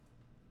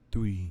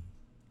3,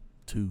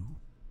 2,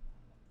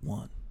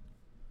 1.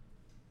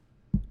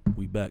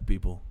 We back,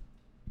 people.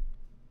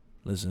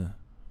 Listen,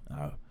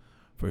 I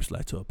first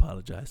like to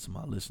apologize to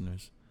my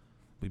listeners.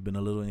 We've been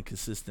a little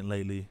inconsistent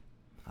lately.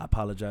 I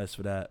apologize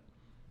for that.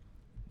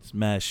 There's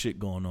mad shit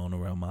going on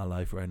around my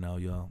life right now,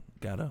 y'all.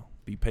 Gotta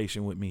be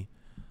patient with me.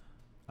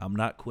 I'm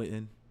not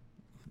quitting.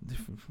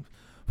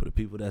 For the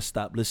people that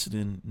stopped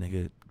listening,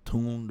 nigga,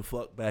 tune the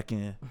fuck back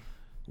in.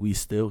 We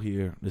still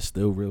here. There's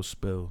still Real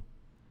Spill.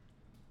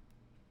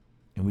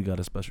 And we got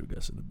a special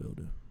guest in the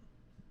building.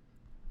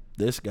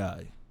 This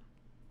guy,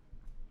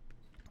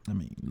 I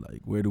mean,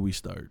 like, where do we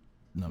start?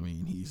 I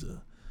mean, he's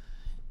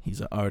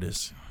an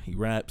artist. He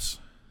raps.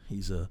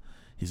 He's a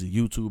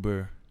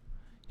YouTuber.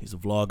 He's a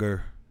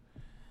vlogger.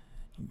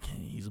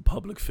 He's a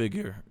public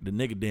figure. The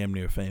nigga damn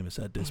near famous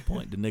at this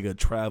point. The nigga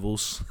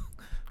travels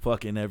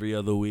fucking every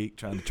other week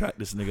trying to track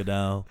this nigga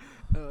down.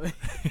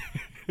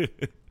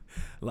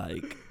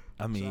 Like,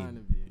 I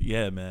mean,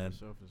 yeah, man. For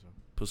sure.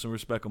 Put some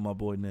respect on my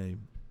boy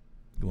name.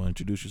 You want to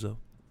introduce yourself?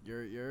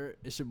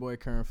 It's your boy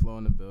Current Flow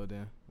in the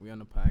building. We on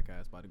the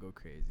podcast, about to go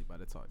crazy, about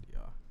to talk to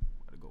y'all,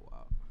 about to go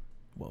wild.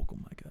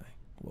 Welcome, my guy.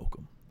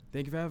 Welcome.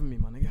 Thank you for having me,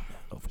 my nigga.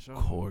 Of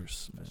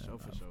course, man.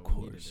 For sure. Of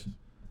course.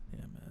 Yeah,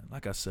 man.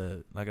 Like I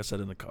said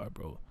in the car,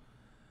 bro.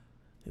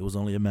 It was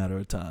only a matter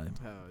of time.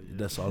 Hell yeah.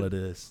 That's all it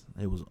is.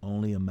 It was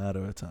only a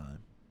matter of time.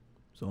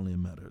 It's only a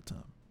matter of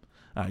time.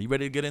 All right, you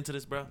ready to get into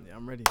this, bro? Yeah,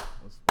 I'm ready.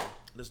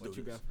 Let's do what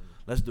you this. got for me?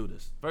 Let's do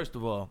this. First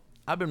of all,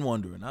 I've been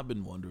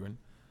wondering.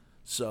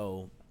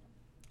 So,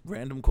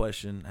 random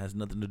question, has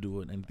nothing to do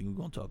with anything we're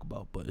going to talk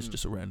about, but it's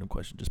just a random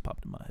question, just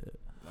popped in my head.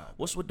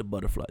 What's with the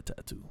butterfly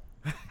tattoo?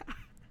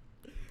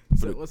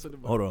 What's with the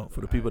butterfly? Hold on. For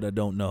the people that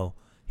don't know,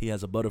 he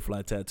has a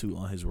butterfly tattoo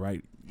on his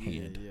right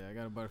hand. Yeah, I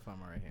got a butterfly on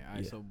my right hand. All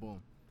right, so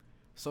boom.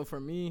 So for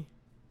me,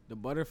 the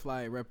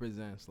butterfly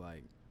represents,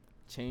 like,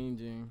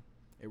 changing.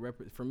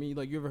 For me,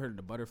 like, you ever heard of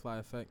the butterfly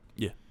effect?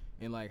 Yeah.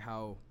 And, like,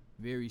 how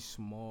very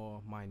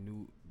small,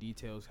 minute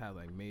details have,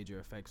 like, major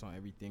effects on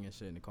everything and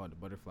shit, and they call it the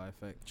butterfly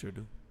effect. Sure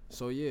do.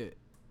 So, yeah,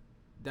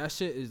 that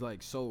shit is,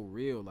 like, so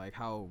real, like,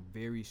 how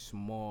very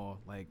small,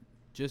 like,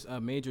 just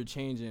a major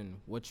change in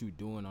what you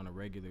doing on a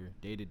regular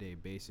day-to-day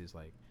basis,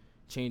 like,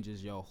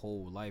 changes your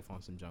whole life on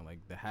some junk, like,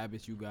 the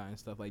habits you got and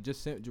stuff, like,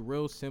 just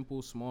real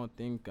simple, small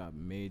things got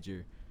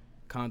major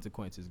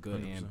consequences,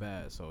 good 100%. and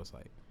bad, so it's,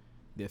 like,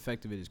 the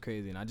effect of it is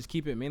crazy, and I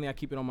keep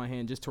it on my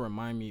hand just to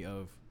remind me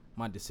of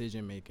my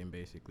decision making,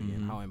 basically,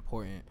 and how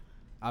important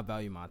I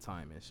value my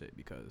time and shit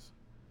because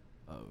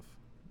of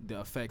the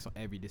effects on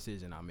every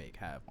decision I make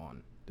have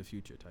on the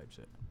future type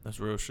shit. That's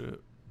real shit.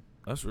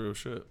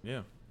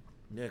 Yeah.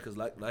 Yeah, because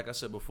like I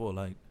said before,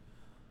 like,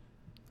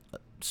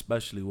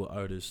 especially with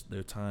artists,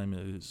 their time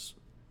is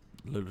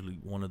literally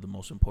one of the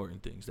most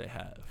important things they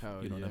have.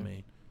 Hell you know yeah. what I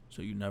mean?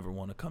 So you never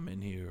want to come in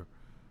here,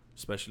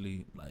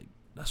 especially, like,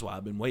 that's why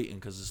I've been waiting,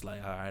 because it's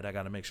like, all right, I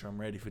got to make sure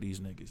I'm ready for these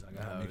niggas. I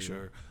got to make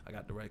sure I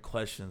got the right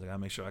questions. I got to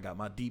make sure I got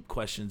my deep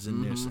questions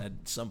in there at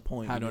some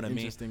point. Having, you know what I mean?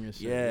 interesting and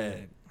shit, yeah,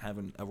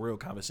 having a real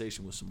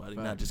conversation with somebody,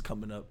 Fact. not just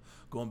coming up,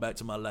 going back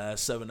to my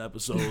last 7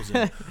 episodes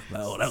and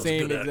like, oh, that was a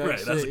good ass, right?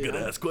 shit, That's a good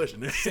ass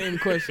question. Same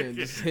question,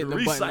 just hitting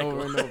the button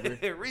over and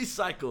over.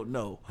 Recycle,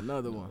 no.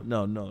 Another one.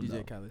 No.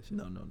 DJ Khaled shit.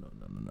 No.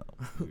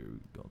 We're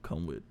gonna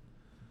come with,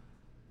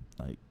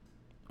 like,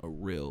 a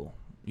real,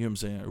 you know what I'm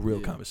saying? A real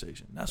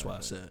conversation. That's why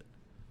I said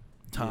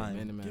time.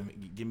 Yeah,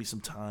 man. Give me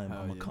some time. Hell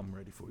I'm gonna yeah. come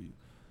ready for you.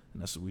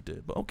 And that's what we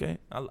did. But okay,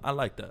 I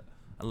like that.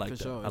 I like For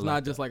that. sure. I It's like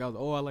not just that. like I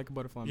like a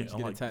butterfly. I'm Yeah, just I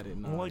getting like- tatted.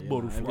 I Nah, like it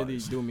butterflies. really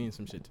do mean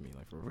some shit to me.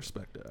 Like, for I real.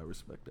 respect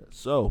that.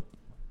 So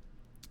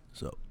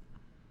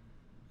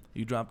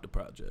you dropped the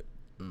project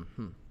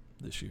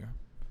this year.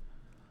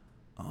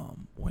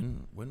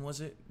 When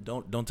was it?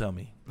 Don't tell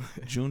me.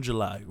 June,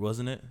 July,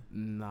 wasn't it?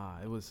 Nah,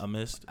 it was. I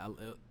missed.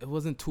 It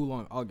wasn't too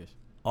long. August.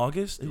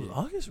 August? It was Yeah.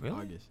 August, really?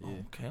 August,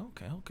 yeah.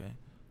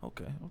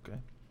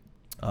 Okay.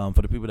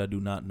 For the people that do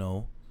not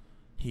know,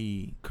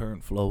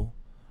 Current Flow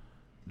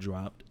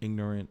dropped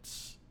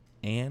Ignorance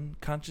and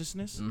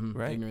Consciousness,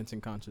 right? Ignorance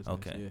and consciousness.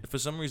 Okay. Yeah. For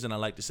some reason, I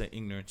like to say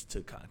ignorance to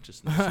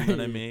consciousness. You know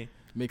what I mean?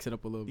 Mix it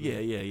up a little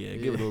bit. Yeah.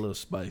 Give it a little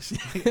spice.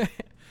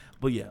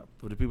 But yeah,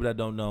 for the people that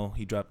don't know,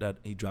 he dropped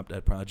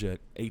that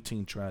project,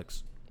 18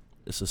 tracks.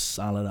 It's a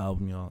solid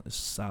album, y'all. It's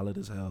solid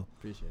as hell.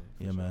 Appreciate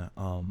it. Yeah, man.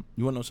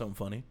 You wanna know something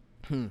funny?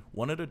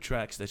 One of the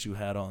tracks that you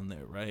had on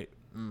there, right?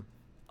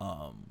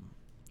 I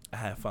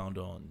had found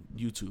on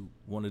YouTube.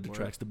 One of the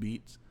tracks, the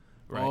beats,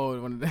 right?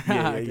 Oh, one of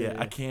the yeah.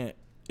 I can't.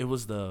 It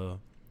was the.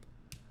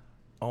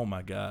 Oh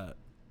my god.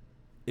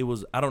 It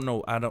was. I don't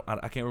know.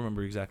 I can't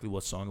remember exactly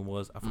what song it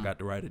was. I forgot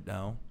to write it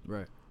down.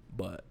 Right.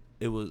 But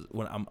it was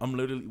when I'm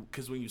literally,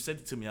 because when you sent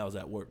it to me, I was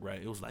at work, right?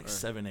 It was like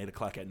 7, 8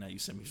 o'clock at night. You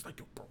sent me. He's like,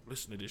 yo, bro,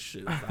 listen to this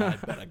shit. I was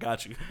like, I bet I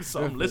got you.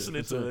 So I'm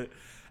listening to it,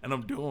 and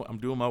I'm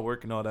doing my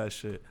work and all that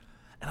shit.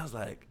 And I was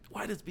like,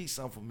 why this beat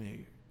sound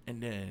familiar?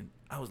 And then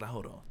I was like,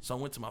 hold on. So I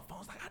went to my phone. I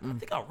was like, I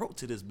think I wrote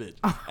to this bitch.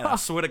 And I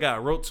swear to God, I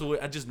wrote to it.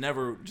 I just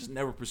never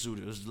pursued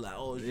it. It was just like,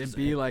 oh, It'd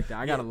be like that.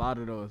 I got a lot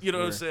of those. You know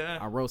what I'm saying?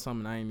 I wrote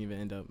something and I didn't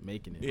even end up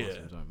making it. Yeah.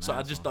 So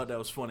I just thought that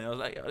was funny. I was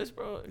like, yo, this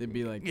bro. It'd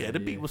be like yeah, that, the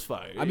beat was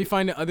fire. I be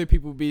finding other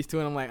people beats too,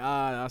 and I'm like,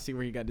 I'll see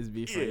where he got this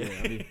beat from.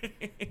 Yeah.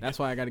 That's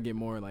why I got to get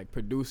more like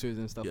producers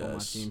and stuff on my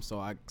team.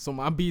 So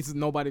my beats,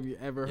 nobody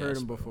ever heard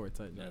them before.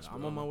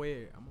 I'm on my way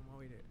there.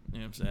 You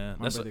know what I'm saying?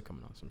 My brother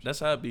coming on some shit. That's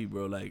how it be,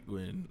 bro. Like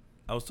when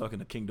I was talking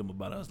to Kingdom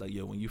about it, I was like,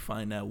 yo, when you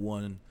find that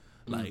one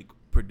like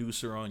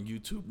producer on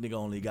YouTube, nigga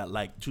only got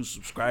like 2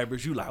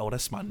 subscribers, you like, oh,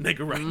 that's my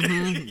nigga right there.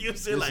 You know what I'm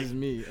saying? This is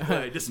me.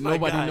 Right, this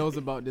Nobody knows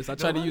about this. I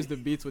try to use the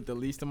beats with the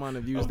least amount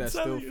of views that's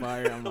still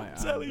fire. I'm like,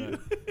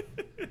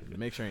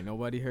 make sure ain't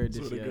nobody heard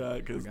this yet. I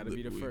gotta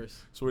be the first.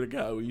 Swear to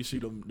God, when you see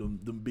them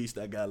beats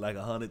that got like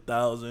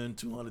 100,000,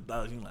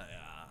 200,000, you're like,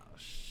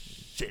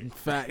 shit.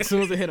 Fact. As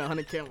soon as I hit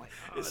 100K, I'm like,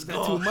 is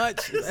that too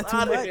much? Is that too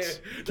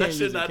much? That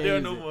shit not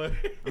there no more. I'm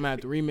gonna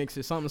have to remix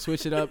it, something,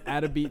 switch it up,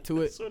 add a beat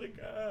to it. Swear to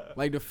God.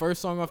 Like the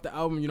first song off the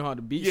album, you know how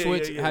the beat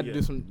switch. I had to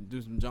do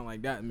some junk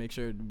like that and make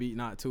sure the beat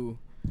not too,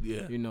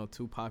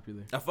 too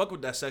popular. I fuck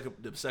with the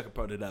second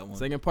part of that one.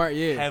 Second part,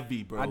 yeah,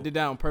 heavy, bro. I did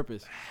that on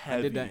purpose. Heavy.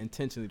 I did that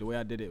intentionally. The way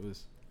I did it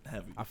was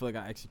heavy. I feel like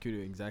I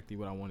executed exactly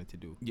what I wanted to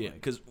do. Yeah,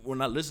 because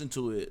when I listened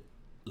to it,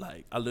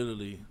 like I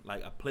literally I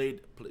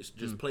played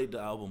the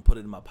album, put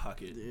it in my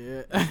pocket.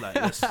 Yeah, like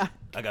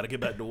I gotta get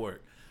back to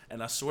work.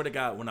 And I swear to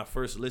God, when I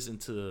first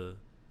listened to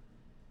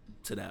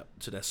that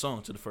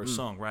song, to the first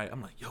song, right?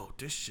 I'm like, yo,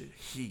 this shit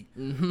heat.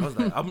 I was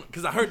like,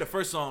 because I heard the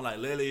first song, like,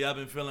 lately I've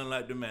been feeling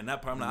like the man.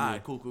 That part, I'm like,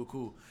 all right,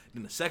 cool.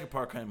 Then the second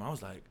part came, I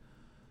was like,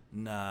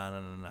 nah.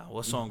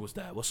 What song was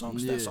that?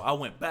 So I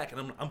went back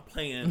and I'm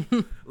playing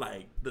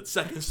like the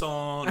second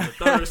song, the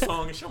third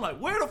song, and shit. I'm like,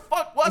 where the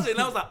fuck was it? And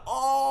I was like,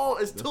 oh,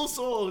 it's 2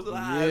 songs.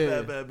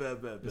 Like,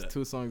 bad. It's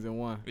 2 songs in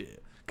one. Yeah,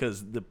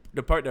 because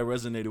the part that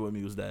resonated with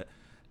me was that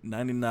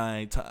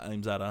 99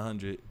 times out of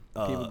 100.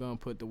 People gonna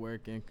put the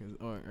work in,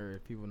 or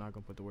people not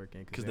gonna put the work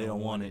in because they don't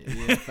want it.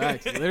 Yeah,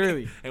 facts,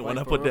 literally. And when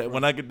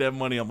I get that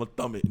money, I'm gonna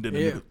thumb it. And then the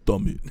nigga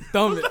thumb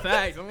it,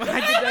 facts. When I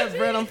get that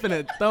bread, I'm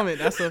finna thumb it.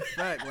 That's a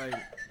fact, like,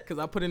 cause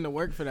I put in the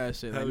work for that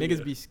shit. Like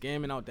niggas be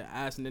scamming out the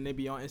ass, and then they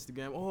be on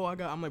Instagram. Oh,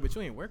 I'm like, but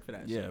you ain't work for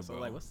that shit. Bro. So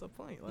like, what's the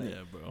point? Like,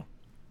 yeah, bro.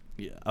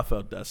 Yeah, I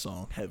felt that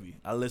song heavy.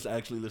 I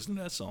actually listened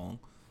to that song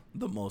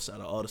the most out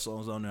of all the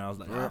songs on there. I was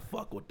like,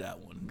 fuck with that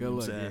one. Good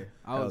luck.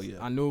 Yeah.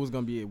 I knew it was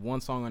gonna be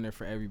one song on there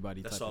for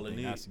everybody. That's all it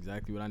needs. That's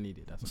exactly what I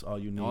needed. That's all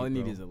you need. All I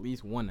need is at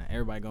least one that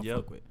everybody gonna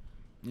fuck with.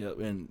 Yep,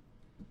 and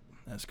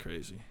that's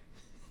crazy.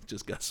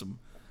 Just got some.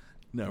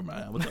 Never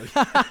mind. I'm gonna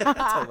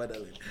talk about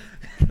that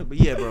later. But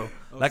yeah, bro.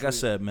 Like I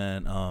said,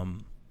 man.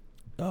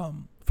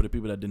 For the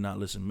people that did not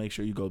listen, make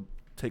sure you go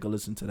take a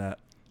listen to that.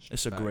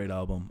 It's a great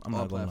album. I'm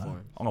not gonna lie.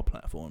 All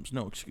platforms.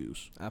 No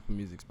excuse. Apple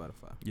Music,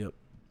 Spotify. Yep.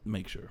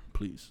 Make sure,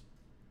 please.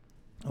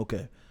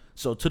 Okay,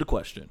 so to the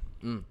question.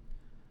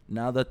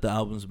 Now that the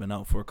album's been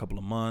out for a couple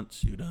of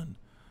months,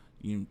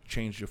 you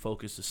changed your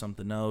focus to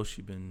something else.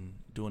 You've been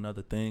doing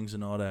other things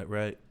and all that,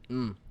 right?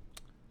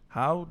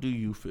 How do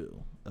you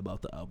feel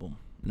about the album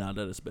now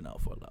that it's been out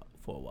for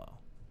a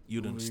while? You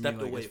done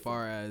stepped away as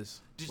far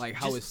as like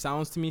how it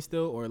sounds to me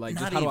still, or like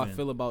just how do I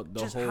feel about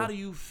the whole? How do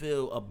you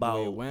feel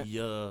about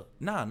your?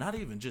 Not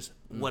even just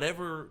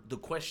whatever the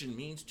question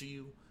means to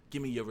you.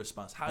 Give me your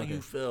response. How do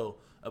you feel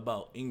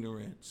about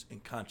Ignorance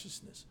and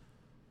Consciousness?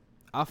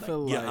 I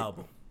feel your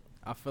album.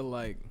 I feel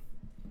like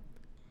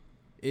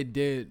it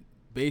did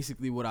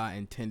basically what I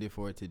intended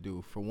for it to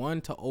do. For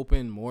one, to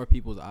open more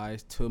people's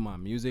eyes to my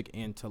music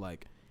and to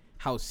like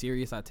how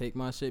serious I take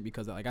my shit.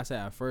 Because like I said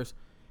at first,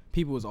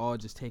 people was all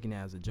just taking it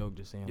as a joke,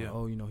 just saying, like,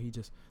 oh, you know, he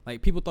just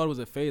like people thought it was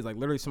a phase. Like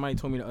literally, somebody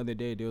told me the other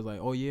day, they was like,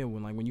 oh yeah,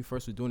 when you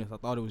first was doing this, I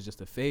thought it was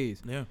just a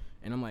phase. Yeah.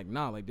 And I'm like,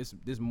 nah, like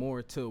there's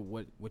more to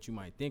what you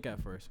might think at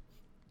first.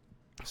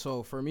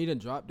 So for me to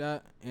drop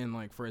that and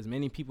like for as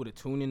many people to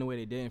tune in the way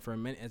they did and for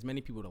as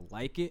many people to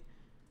like it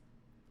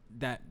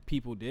that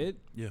people did,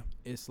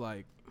 it's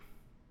like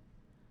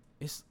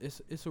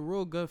it's a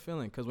real good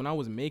feeling. Because when I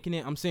was making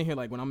it, I'm sitting here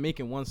like when I'm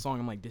making one song,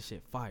 I'm like, this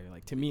shit fire.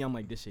 Like to me, I'm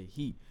like, this shit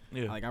heat.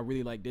 Yeah. Like I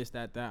really like this,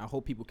 that. I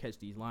hope people catch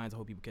these lines. I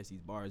hope people catch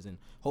these bars, and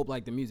hope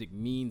like the music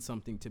means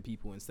something to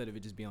people instead of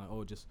it just being like,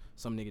 oh, just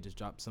some nigga just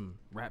dropped some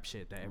rap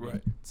shit that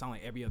sound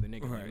like every other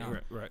nigga right now.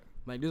 Right.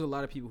 Like there's a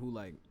lot of people who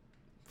like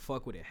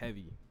fuck with it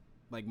heavy,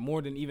 like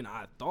more than even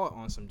I thought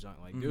on some junk.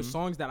 Like there's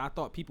songs that I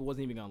thought people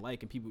wasn't even gonna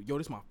like, and people, yo,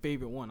 this is my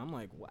favorite one. I'm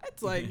like,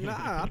 what? Like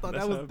nah, I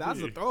thought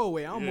that's a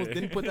throwaway. I almost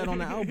didn't put that on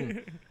the album.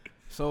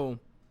 So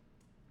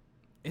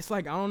it's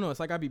like, I don't know, it's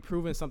like I be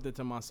proving something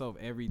to myself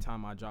every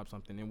time I drop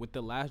something. And with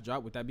the last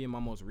drop, with that being my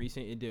most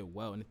recent, it did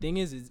well. And the thing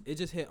is it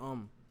just hit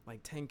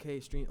like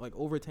 10K stream, like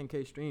over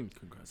 10K streams.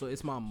 So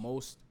it's my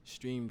most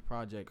streamed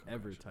project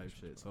ever type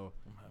shit. So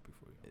I'm happy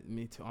for you.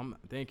 Me too.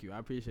 Thank you. I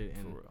appreciate it.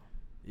 And for real.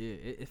 Yeah,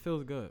 it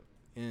feels good.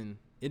 And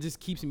it just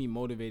keeps me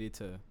motivated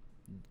to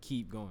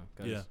keep going.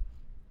 Cause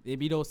It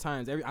be those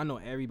times. I know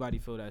everybody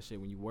feel that shit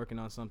when you working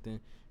on something.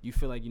 You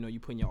feel like, you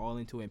putting your all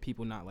into it and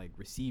people not like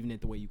receiving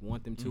it the way you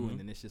want them to, and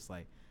then it's just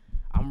like,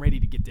 I'm ready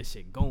to get this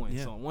shit going.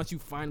 Yeah. So once you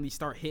finally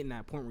start hitting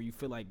that point where you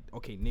feel like,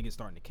 okay, niggas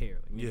starting to care,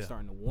 like niggas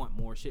starting to want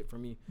more shit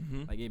from me,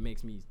 like it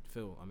makes me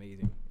feel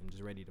amazing and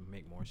just ready to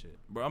make more shit.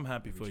 Bro, I'm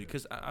happy for you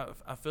because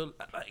I feel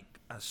like,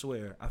 I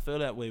swear, I feel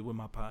that way with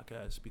my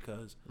podcast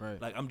because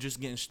like I'm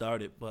just getting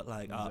started, but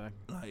like I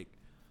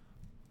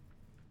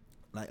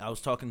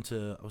was talking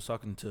to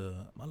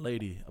my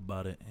lady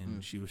about it,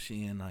 and she was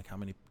seeing like how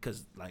many,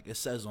 because like it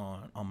says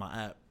on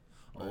my app,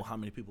 how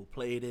many people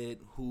played it,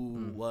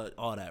 who, what,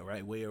 all that,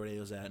 right, where it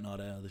was at, and all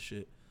that other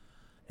shit.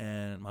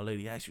 And my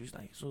lady asked, she was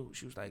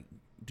like,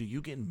 do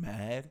you get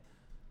mad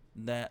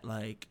that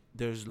like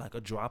there's like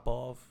a drop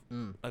off,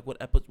 like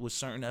with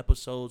certain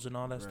episodes and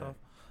all that stuff?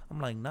 I'm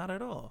like, not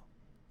at all.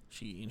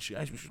 She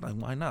asked me, she was like,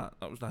 why not?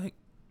 I was like,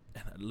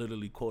 and I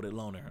literally quoted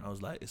Loner. I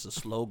was like, it's a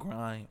slow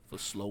grind for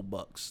slow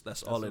bucks.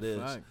 That's all it is.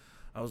 Fact.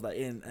 I was like,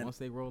 and once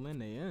they roll in,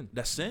 they in.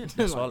 That's it.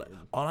 That's like,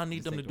 all I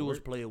need them to do is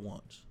play it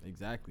once.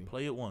 Exactly.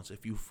 Play it once.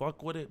 If you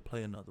fuck with it,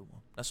 play another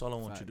one. That's all I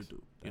want you to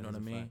do. You know what I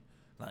mean?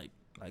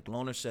 Like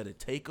Loner said it.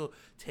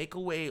 Take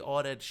away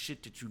all that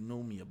shit that you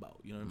knew me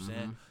about. You know what I'm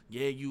saying?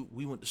 Yeah,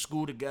 we went to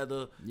school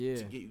together. Yeah.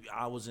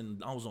 I was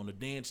on the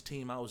dance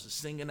team. I was a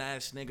singing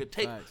ass nigga.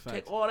 Take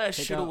all that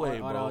shit away,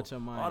 bro.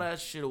 All that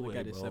shit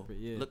away, bro. Separate,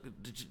 yeah. Look,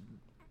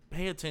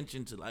 pay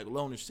attention to, like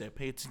Loner said,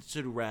 pay attention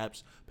to the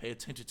raps, pay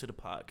attention to the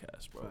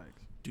podcast, bro.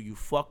 Facts. Do you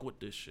fuck with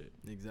this shit?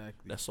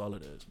 Exactly. That's all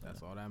it is, man.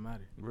 That's all that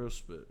matters. Real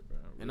spit, bro.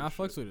 And I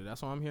fucks with it.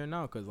 That's why I'm here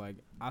now, because, like,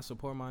 I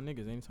support my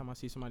niggas. Anytime I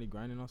see somebody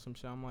grinding on some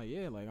shit, I'm like,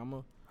 yeah, like,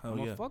 I'm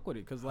gonna fuck with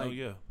it. Because, like,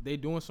 they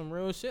doing some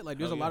real shit. Like,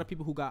 there's a lot of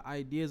people who got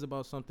ideas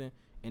about something,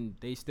 and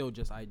they still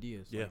just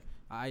ideas. Yeah. Like,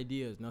 an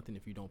idea is nothing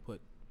if you don't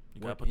put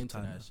work into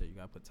that shit. You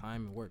gotta put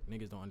time and work.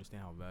 Niggas don't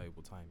understand how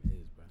valuable time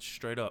is, bro.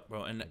 Straight up,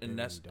 bro. And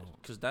that's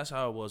because that's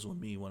how it was with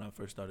me when I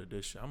first started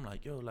this shit. I'm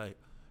like, yo, like,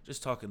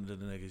 just talking to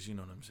the niggas, you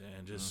know what I'm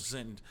saying? Just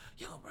sitting,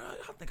 yo, bro,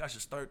 I think I should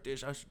start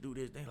this. I should do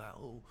this. They like,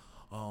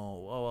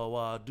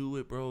 I'll do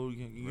it, bro.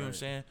 You know what I'm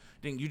saying?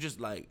 Then you just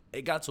like,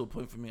 it got to a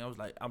point for me. I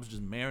was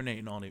just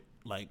marinating on it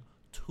like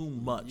too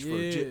much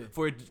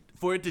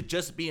for it to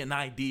just be an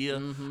idea.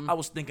 I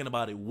was thinking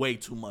about it way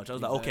too much. I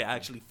was like, okay, I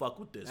actually fuck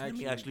with this. Let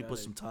me actually put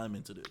some time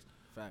into this.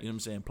 Fact. You know what I'm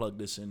saying? Plug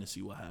this in and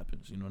see what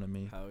happens. You know what I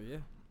mean? Hell yeah.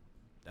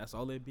 That's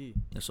all it be.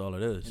 That's all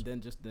it is. And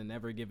then just the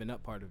never giving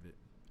up part of it.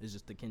 It's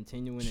just the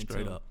continuing Straight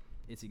until up.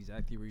 It's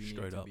exactly where you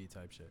need it to be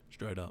type shit.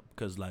 Straight up.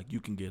 Because, like,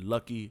 you can get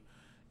lucky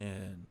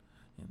and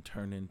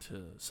turn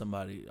into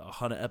somebody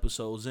 100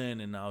 episodes in,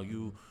 and now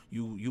you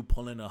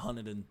pulling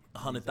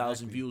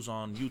 100,000 views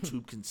on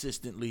YouTube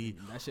consistently.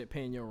 That shit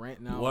paying your rent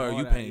now. Or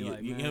you paying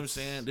like, you know what I'm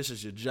saying? This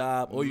is your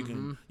job. Or you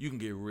can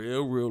get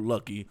real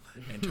lucky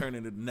and turn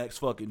into the next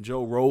fucking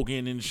Joe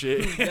Rogan and shit.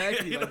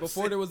 Exactly. Like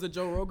before there was a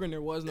Joe Rogan,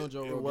 there was no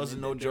Joe Rogan. There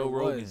wasn't no Joe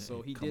Rogan.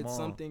 So he did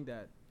something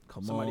that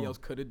somebody else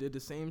could have did the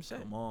same shit.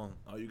 Come on.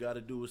 All you got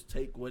to do is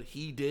take what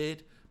he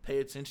did, pay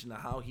attention to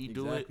how he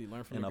do it,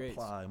 learn from and the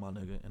apply, my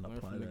nigga, and learn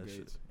apply that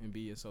shit. And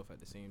be yourself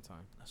at the same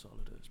time. That's all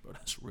it is, bro.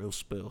 That's real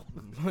spill.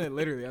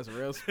 Literally, that's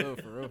real spill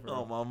for real.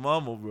 Oh, my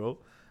mama, bro. All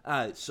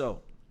right,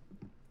 so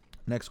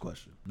next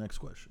question.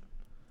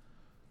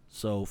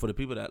 So for the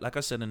people that, like I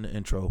said in the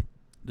intro,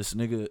 this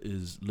nigga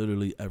is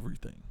literally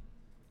everything.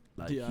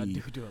 Like I do a lot of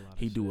shit.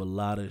 He do a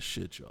lot of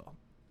shit, y'all.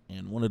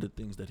 And one of the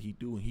things that he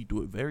do, and he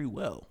do it very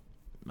well,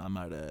 I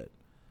might add,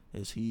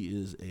 is he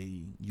is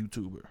a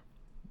YouTuber.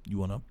 You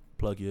wanna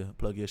plug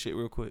your shit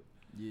real quick?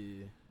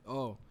 Yeah.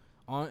 Oh,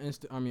 on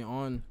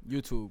on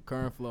YouTube,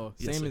 Current Flow.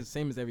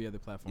 Same as every other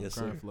platform. Yes,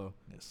 Current sir. Flow.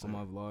 Yes, all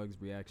my vlogs,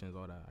 reactions,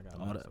 all that. I got a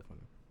lot of stuff on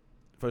it.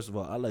 First of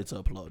all, I'd like to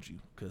applaud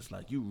you because,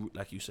 like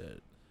you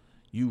said,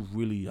 you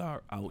really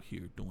are out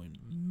here doing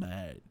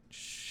mad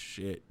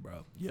shit,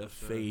 bro. Your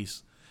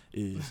face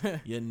is,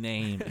 your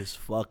name is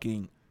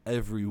fucking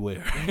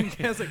everywhere.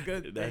 That's a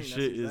good thing. That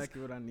shit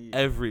exactly is what I need.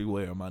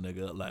 Everywhere, my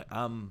nigga. Like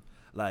I'm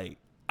like,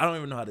 I don't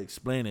even know how to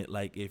explain it.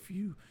 Like if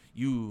you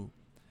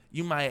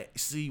might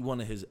see one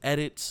of his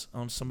edits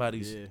on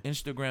somebody's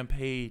Instagram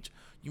page.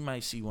 You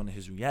might see one of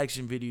his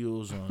reaction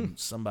videos on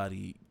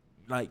somebody.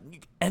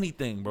 Like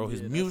anything, bro.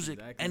 His music,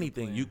 exactly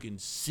anything. You can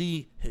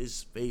see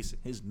his face,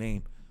 his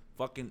name,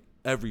 fucking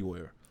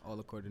everywhere. All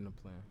according to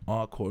plan.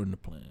 All according to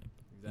plan.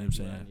 Exactly you know what I'm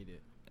saying? I need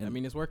it. I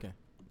mean, it's working.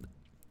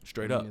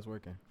 Straight up. It's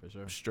working for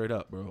sure. Straight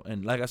up, bro.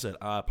 And like I said,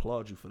 I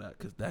applaud you for that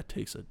because that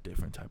takes a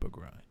different type of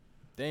grind.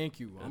 Thank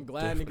you. I'm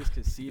glad niggas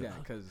could see that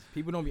because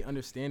people don't be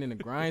understanding the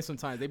grind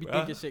sometimes. They be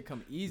thinking shit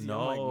come easy.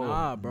 I'm like,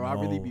 nah, bro. I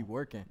really be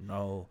working.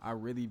 I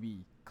really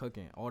be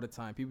cooking all the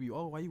time. People be,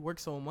 oh, why you work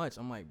so much?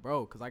 I'm like,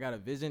 bro, because I got a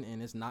vision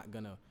and it's not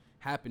going to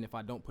happen if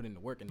I don't put in the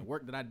work. And the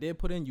work that I did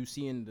put in, you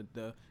see in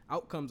the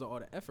outcomes of all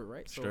the effort,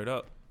 right? So straight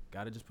up.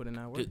 Got to just put in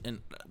that work.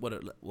 And what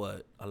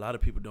a lot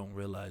of people don't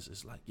realize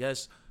is like,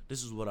 yes,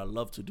 this is what I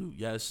love to do.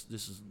 Yes,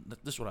 this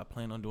is what I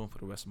plan on doing for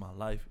the rest of my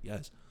life.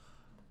 Yes.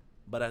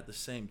 But at the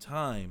same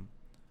time,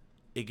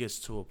 it gets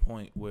to a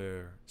point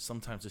where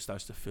sometimes it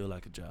starts to feel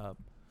like a job.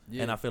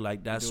 Yeah, And I feel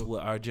like that's do.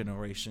 what our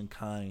generation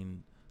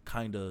kind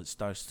of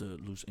starts to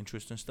lose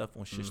interest in stuff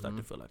when shit start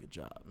to feel like a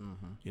job.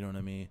 You know what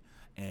I mean?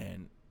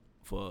 And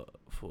for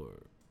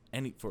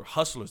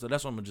hustlers,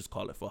 that's what I'm gonna just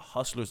call it. For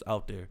hustlers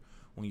out there,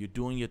 when you're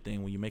doing your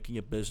thing, when you're making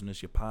your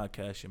business, your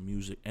podcast, your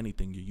music,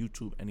 anything, your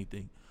YouTube,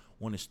 anything,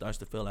 when it starts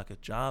to feel like a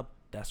job,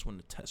 that's when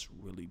the test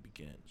really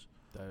begins.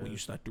 When you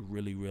start to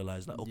really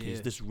realize, like, okay,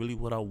 is this really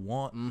what I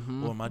want,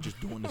 or am I just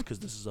doing this because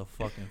this is a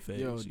fucking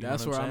phase? Yo, you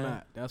that's know what where I'm I'm saying?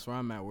 at. That's where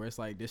I'm at. Where it's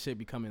like this shit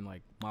becoming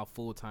like my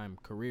full time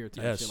career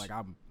type shit. Like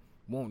I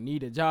won't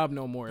need a job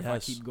no more if I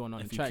keep going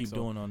on the track. If you keep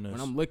doing on this.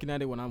 When I'm looking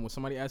at it, when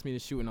somebody asks me to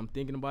shoot and I'm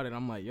thinking about it,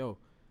 I'm like, yo,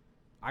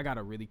 I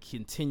gotta really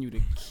continue to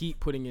keep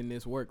putting in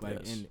this work. Like,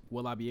 and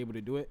will I be able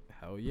to do it?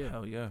 Hell yeah.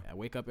 Hell yeah. I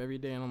wake up every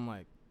day and I'm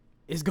like,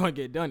 it's gonna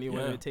get done.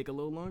 Whether it take a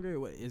little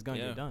longer, it's gonna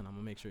get done. I'm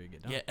gonna make sure it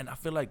get done. Yeah, and I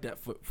feel like that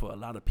for a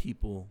lot of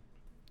people,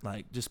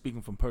 like just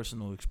speaking from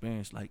personal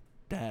experience, like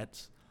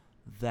that's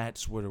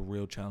where the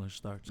real challenge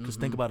starts. Because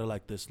think about it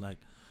like this, like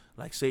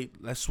say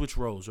let's switch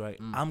roles, right?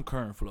 I'm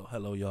Current Flow.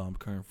 Hello, y'all. I'm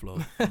Current Flow.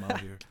 I'm out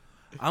here.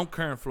 I'm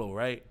Current Flow,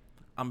 right?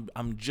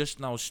 I'm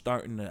just now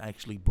starting to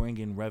actually bring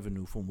in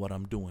revenue from what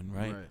I'm doing,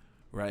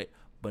 right?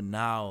 But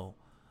now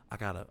I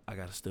gotta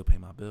still pay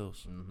my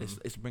bills.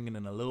 It's bringing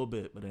in a little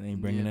bit, but it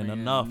ain't bringing in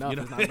enough. You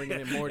know, it's not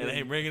bringing in more. It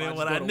ain't bringing in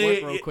what I I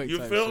need.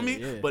 You feel me?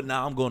 Yeah. But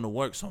now I'm going to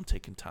work, so I'm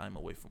taking time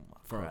away from my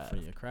craft.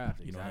 From your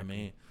craft, You know what I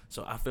mean?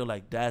 So I feel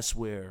like that's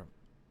where,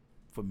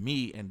 for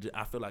me, and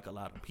I feel like a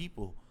lot of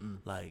people,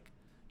 like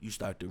you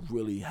start to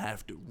really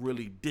have to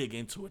really dig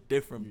into a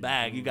different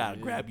bag. You gotta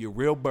grab your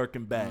real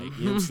Birkin bag.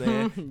 You know what I'm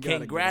saying? You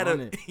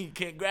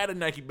can't grab a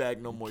Nike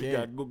bag no more. You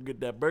gotta go get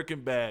that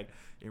Birkin bag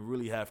and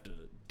really have to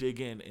dig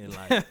in and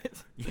like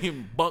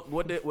you bunk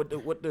what the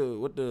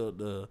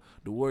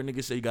word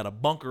niggas say. You gotta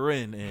bunker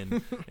in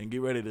and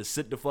get ready to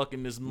sit the fuck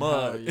in this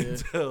mud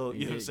until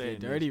you know what I'm saying.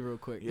 Get dirty real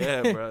quick.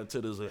 Yeah, bro.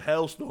 Until there's a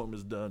hailstorm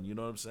is done. You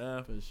know what I'm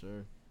saying? For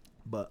sure.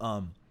 But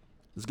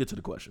let's get to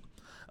the question.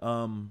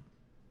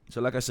 So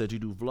like I said, you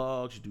do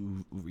vlogs, you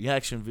do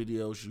reaction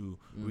videos, you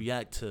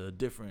react to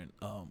different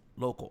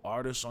local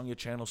artists on your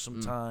channel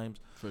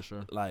sometimes. For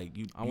sure. Like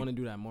I want to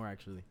do that more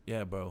actually.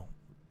 Yeah, bro.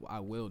 I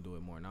will do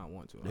it more, not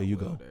want to. There you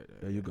go.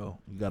 There you go.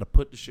 You gotta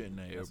put the shit in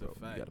there, bro.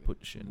 You gotta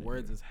put the shit in there.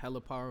 Words is hella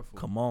powerful.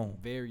 Come on.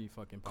 Very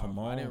fucking powerful. Come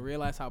on. I didn't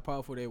realize how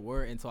powerful they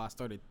were until I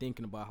started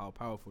thinking about how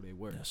powerful they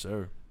were. Yes,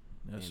 sir.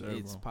 Yes, sir.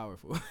 It's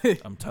powerful.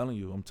 I'm telling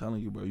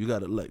you, bro. You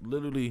gotta like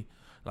literally,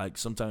 like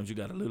sometimes you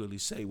gotta literally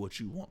say what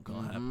you want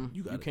gonna happen.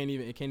 You can't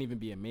even. It can't even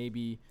be a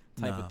maybe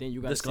type of thing.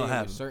 You gotta say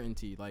it with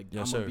certainty. Like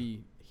I'm gonna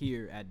be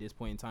here at this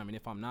point in time, and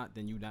if I'm not,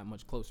 then you that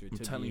much closer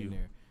to being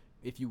there.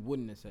 If you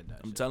wouldn't have said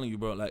that, I'm telling you,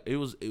 bro. Like it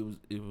was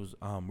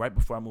right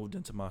before I moved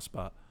into my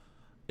spot.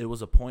 It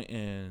was a point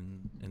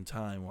in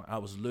time where I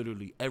was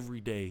literally every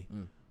day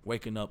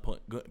waking up,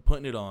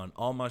 putting it on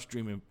all my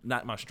streaming,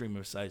 not my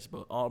streaming sites,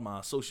 but all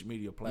my social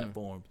media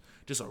platforms.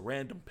 Just a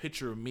random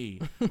picture of me,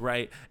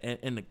 right?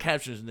 And the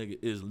captions, nigga,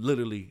 is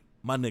literally,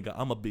 my nigga,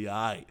 I'ma be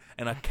alright.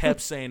 And I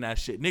kept saying that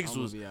shit. Niggas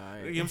was, you know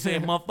what I'm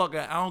saying,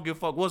 motherfucker, I don't give a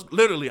fuck I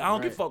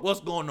don't give a fuck what's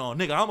going on.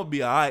 Nigga, I'ma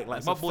be alright.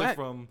 Like my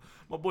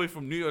boy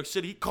from New York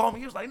City, he called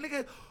me, he was like,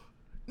 nigga,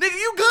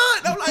 you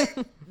good? I'm like,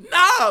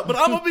 nah, but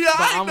I'ma be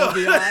alright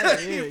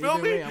though. You feel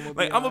me?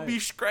 Like I'ma be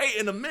straight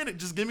in a minute.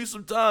 Just give me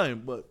some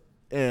time.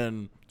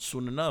 And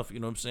soon enough, you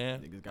know what I'm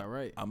saying? Niggas got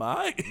right. I'm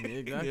alright. Yeah,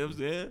 exactly. You know what I'm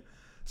saying?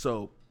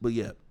 So, but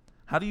yeah,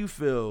 how do you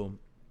feel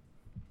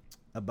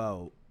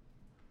about?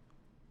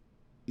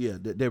 Yeah,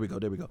 there we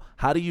go.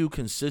 How do you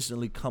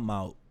consistently come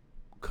up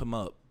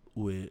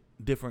with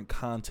different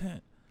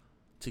content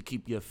to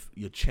keep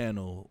your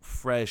channel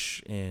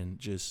fresh and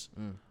just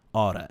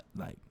all that?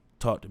 Like,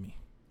 talk to me.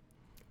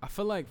 I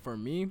feel like for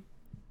me,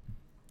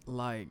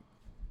 like,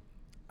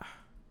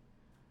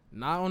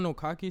 not on no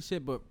cocky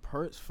shit, but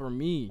for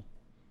me,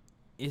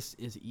 it's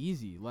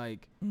easy.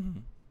 Like,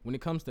 when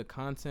it comes to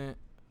content,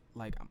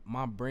 like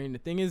my brain, the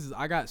thing is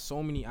I got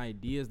so many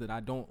ideas that I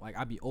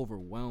be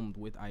overwhelmed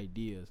with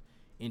ideas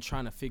and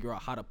trying to figure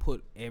out how to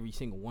put every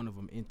single one of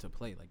them into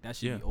play. Like that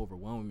should be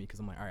overwhelming me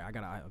because I'm like, all right, I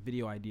got a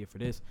video idea for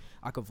this.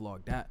 I could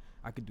vlog that.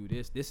 I could do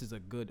this. This is a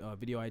good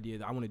video idea.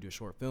 I want to do a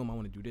short film. I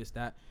want to do this,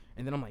 that.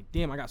 And then I'm like,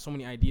 damn, I got so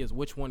many ideas.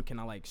 Which one can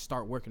I like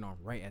start working on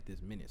right at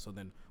this minute? So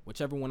then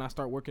whichever one I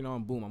start working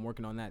on, boom, I'm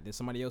working on that. Then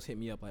somebody else hit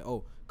me up like,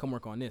 oh, come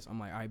work on this. I'm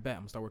like, all right, bet.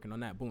 I'm gonna start working on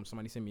that. Boom,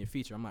 somebody send me a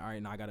feature. I'm like, all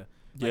right, now I gotta,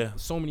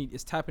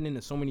 it's tapping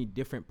into so many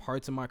different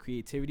parts of my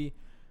creativity.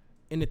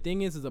 And the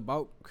thing is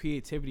about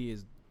creativity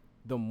is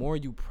the more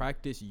you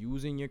practice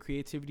using your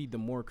creativity, the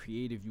more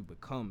creative you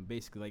become.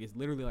 Basically, like it's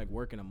literally like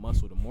working a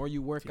muscle. The more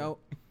you work out,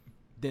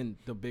 then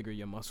the bigger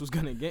your muscle's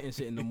gonna get and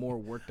shit, and the more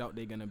worked out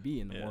they're gonna be,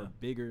 and the more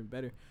bigger and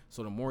better.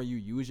 So the more you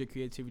use your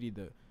creativity,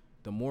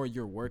 the more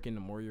you're working,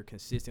 the more you're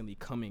consistently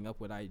coming up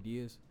with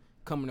ideas.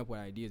 Coming up with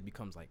ideas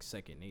becomes like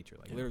second nature.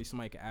 Like literally,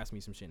 somebody could ask me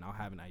some shit, and I'll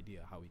have an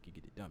idea how we could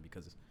get it done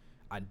because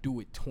I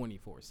do it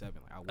 24/7. Like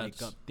I wake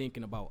up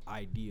thinking about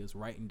ideas,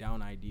 writing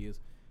down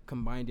ideas.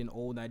 combining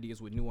old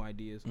ideas with new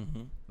ideas.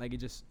 Mm-hmm. Like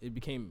it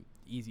became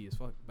easy as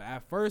fuck. But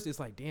at first it's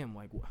like, damn,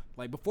 like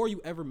before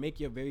you ever make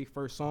your very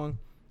first song,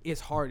 it's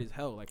hard as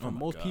hell. Like for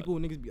most people,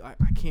 niggas be like,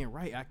 I can't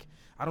write.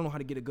 I don't know how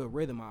to get a good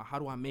rhythm. How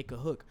do I make a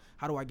hook?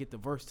 How do I get the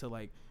verse to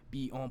like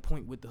be on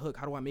point with the hook?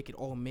 How do I make it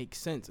all make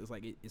sense? It's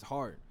like it's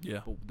hard.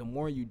 Yeah. But the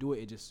more you do it,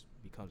 it just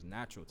becomes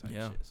natural type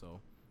shit. So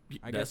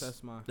I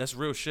guess that's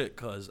real shit.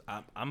 Cause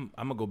I'm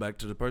gonna go back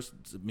to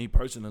me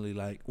personally.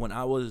 Like when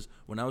I was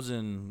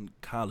in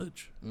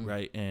college,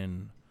 right,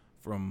 and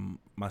from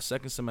my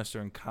second semester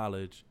in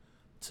college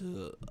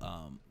to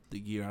the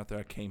year after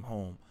I came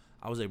home,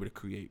 I was able to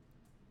create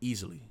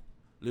easily.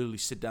 Literally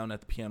sit down at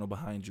the piano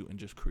behind you and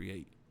just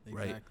create.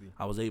 Exactly. Right.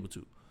 I was able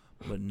to,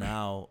 but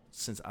now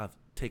since I've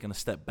taken a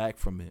step back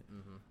from it,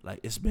 like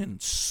it's been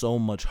so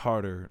much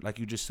harder. Like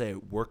you just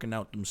said, working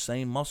out them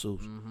same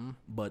muscles,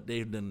 but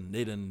they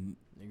done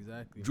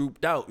exactly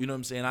drooped out. You know what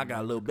I'm saying? I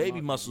got little baby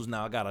muscles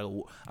now. I gotta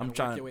work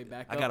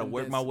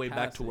my way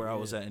back to where I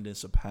was at and then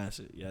surpass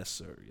it. Yes,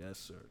 sir. Yes,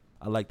 sir.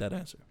 I like that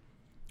answer.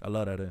 I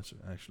love that answer.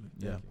 Actually,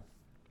 yeah,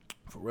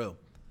 for real.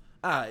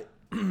 All right,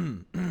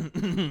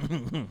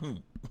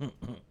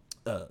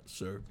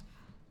 sir.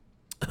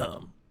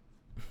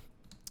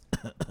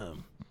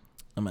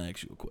 I'm gonna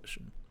ask you a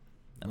question.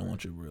 I don't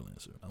want your real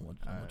answer. I want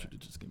you to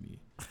just give me,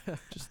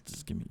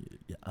 just give me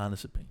your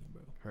honest opinion,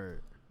 bro.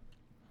 Heard.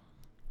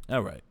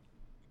 All right.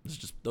 Let's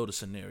just throw the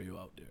scenario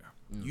out there.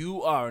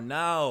 You are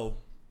now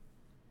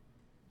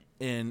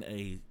in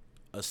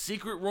a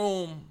secret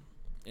room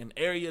in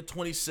Area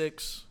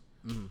 26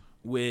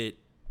 with,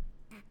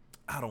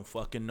 I don't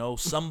fucking know,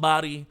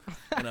 somebody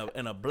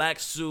in a black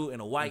suit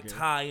and a white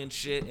tie and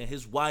shit, and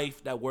his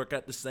wife that work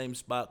at the same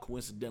spot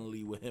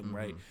coincidentally with him,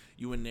 right?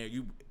 You in there,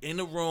 you in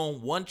the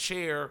room, one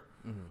chair,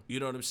 you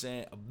know what I'm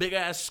saying? A big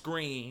ass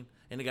screen,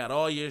 and they got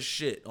all your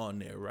shit on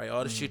there, right?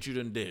 All the shit you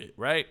done did,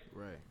 right?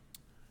 Right.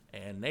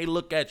 And they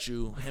look at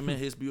you, him and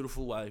his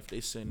beautiful wife,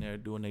 they sitting there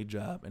doing their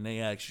job, and they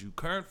ask you,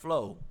 current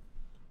flow,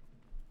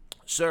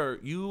 sir,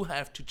 you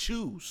have to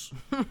choose.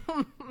 I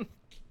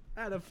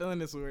had a feeling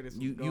this was where this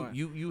was going.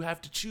 You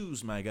have to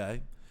choose, my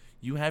guy.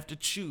 You have to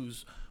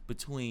choose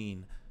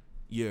between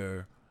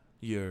your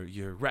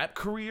rap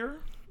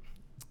career,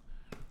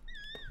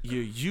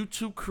 your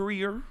YouTube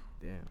career.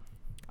 Damn.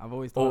 I've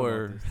always thought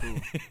about this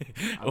too.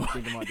 I was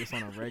thinking about this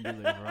on a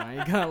regular, bro. I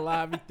ain't gonna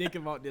lie. I be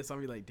thinking about this. I'll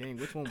be like, dang,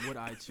 which one would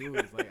I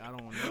choose? Like, I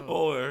don't know.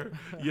 Or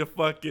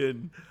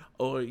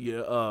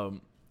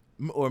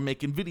or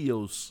making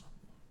videos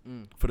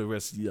for the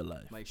rest of your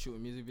life. Like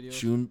shooting music videos?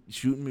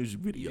 Shooting music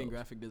videos. You think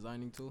graphic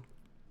designing too?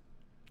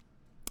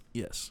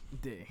 Yes.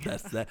 Dang.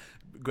 That's that.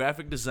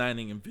 Graphic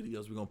designing and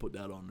videos, we're gonna put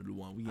that on the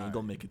one. We ain't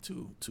gonna make it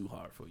too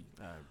hard for you.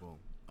 All right, boom.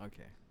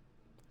 Okay.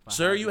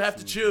 Sir, you have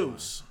to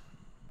choose.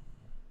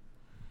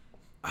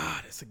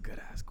 That's a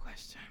good ass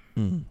question.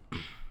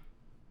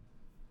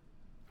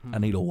 I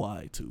need a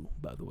why too,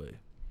 by the way.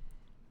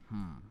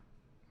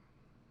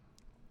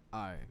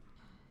 Alright.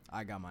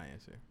 I got my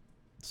answer.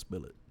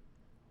 Spill it.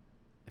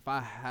 If I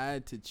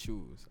had to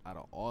choose out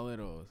of all of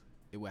those,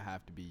 it would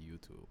have to be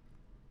YouTube.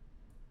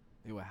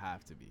 It would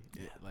have to be.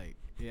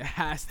 It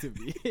has to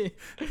be.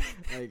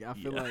 Like, I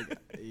feel like,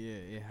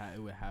 it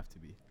would have to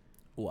be.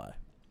 Why?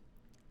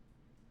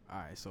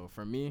 Alright, so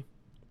for me,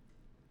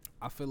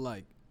 I feel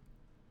like,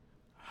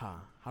 how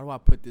do I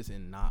put this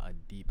in not a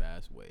deep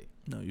ass way?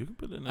 No, you can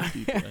put it in a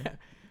deep way.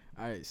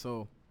 Alright,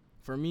 so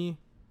for me,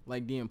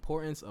 like the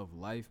importance of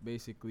life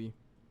basically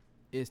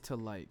is to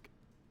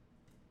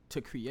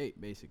create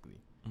basically.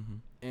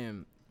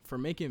 And for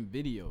making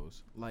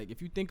videos, like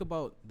if you think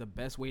about the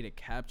best way to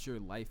capture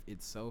life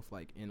itself,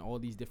 like in all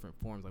these different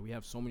forms, like we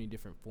have so many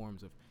different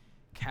forms of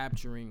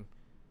capturing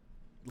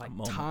like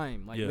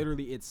time, like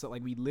literally it's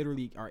like we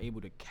literally are able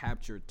to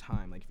capture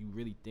time. Like if you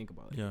really think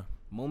about it,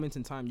 moments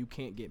in time you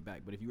can't get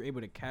back, but if you're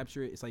able to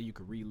capture it, it's like you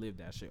could relive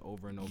that shit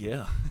over and over.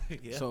 Yeah.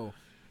 So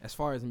as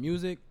far as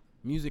music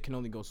can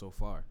only go so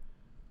far.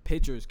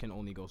 Pictures can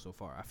only go so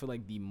far. I feel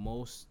like the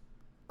most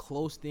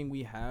close thing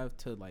we have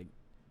to like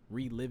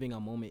reliving a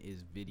moment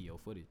is video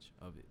footage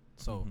of it.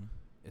 So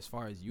as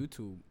far as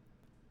YouTube,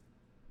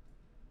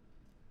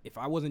 if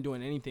I wasn't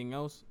doing anything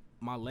else,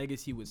 my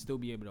legacy would still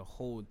be able to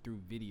hold through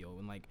video.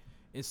 And like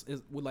it's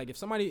like if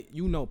somebody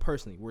you know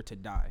personally were to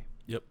die,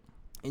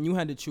 and you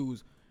had to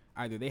choose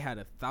either they had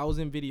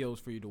 1,000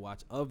 videos for you to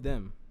watch of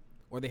them,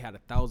 or they had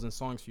 1,000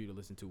 songs for you to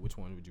listen to, which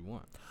one would you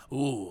want?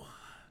 Ooh,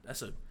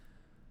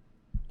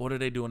 what are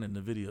they doing in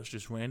the videos?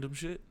 Just random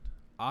shit?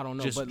 I don't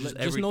know, just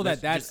know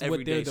that that's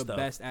what they're the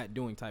best at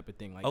doing type of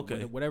thing. Like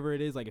whatever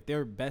it is, like if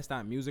they're best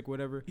at music,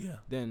 whatever,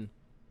 then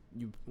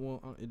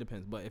it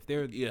depends. But if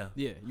they're you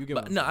get.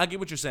 But no, I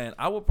get what you're saying.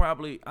 I would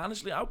probably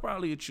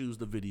choose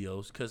the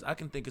videos because I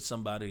can think of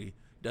somebody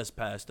that's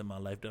passed in my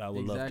life that I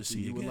would love to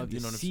see again.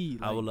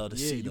 I would love to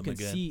see them again.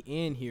 You can see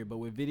and hear, but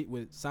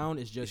with sound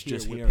it's just here.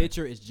 With hearing.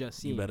 picture it's just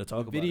seeing. You better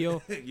talk about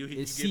video. It.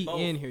 you see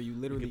and hear. You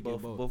literally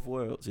get both. Both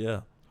worlds.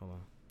 Yeah. Hold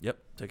on. Yep.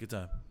 Take your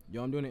time.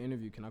 Yo, I'm doing an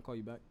interview. Can I call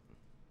you back?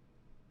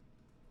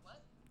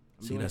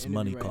 See, that's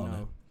money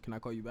calling. Can I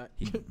call you back?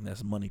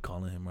 That's money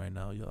calling him right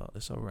now, y'all.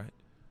 It's all right.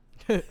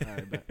 All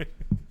right, back.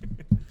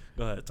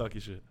 Go ahead, talk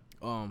your shit.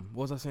 What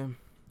was I saying?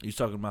 You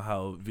talking about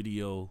how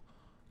video,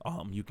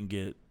 you can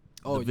get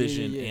Oh, the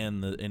vision yeah.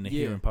 and the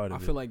hearing part of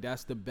it. I feel like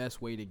that's the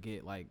best way to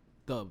get like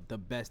the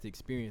best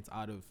experience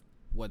out of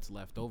what's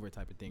left over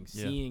type of thing.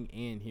 Yeah. Seeing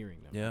and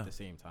hearing them Yeah. at the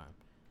same time.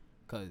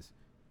 Because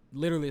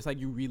literally it's like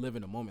you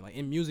reliving a moment. Like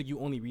in music, you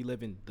only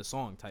reliving the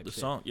song type The shit.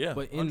 song, yeah.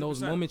 But in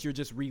those 100%. moments, you're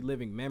just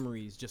reliving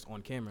memories just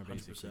on camera,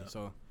 basically. 100%.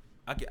 So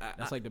that's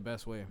that's like the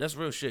best way. That's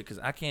real shit, because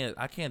I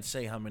can't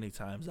say how many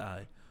times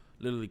I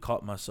literally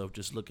caught myself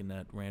just looking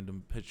at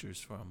random pictures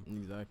from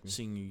Exactly.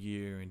 senior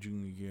year and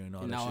junior year and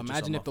all And that now shit.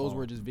 imagine if those phone.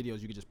 were just videos,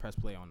 you could just press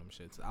play on them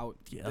shits.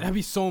 Yeah. That'd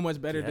be so much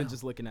better Yeah. than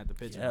just looking at the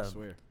picture. Yeah. I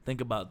swear.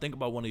 Think about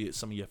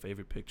some of your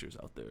favorite pictures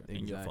out there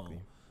in your Exactly.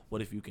 phone.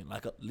 What if you can,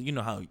 like, you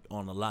know how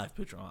on a live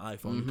picture on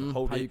iPhone you can Mhm.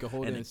 hold How it, you can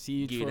hold it and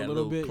see it give for a that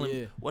little bit, clip.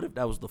 yeah. What if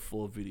that was the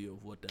full video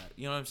of what that?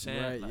 You know what I'm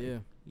saying? Right. Like, Yeah.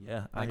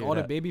 Yeah. I Like hear all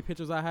the that. baby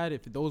pictures I had,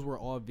 if those were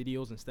all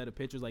videos instead of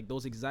pictures, like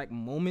those exact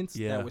moments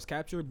Yeah. that was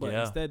captured, but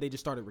Yeah. instead they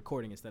just started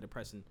recording instead of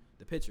pressing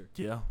the picture.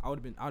 Yeah.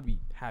 I'd be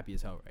happy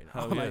as hell right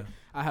now. Hell Like yeah.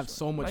 I have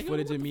so much Like,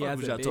 footage what of the me fuck as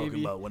was a y'all baby.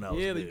 talking about when I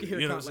was yeah, big? like, You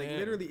know what I'm like saying?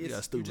 literally, Yeah, it's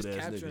you stupid just ass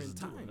capturing niggas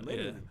time. doing it.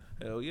 Literally,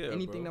 Yeah. Hell yeah.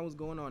 anything bro. that was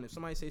going on. If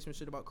somebody say some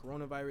shit about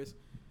coronavirus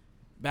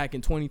back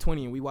in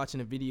 2020 and we watching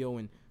a video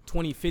in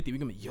 2050, we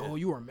gonna be, yo,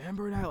 you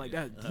remember that? Like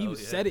that, he Hell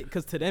said it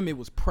because to them it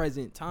was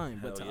present time,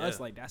 but Hell to us,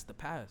 yeah. like that's the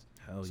past.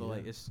 Hell So yeah.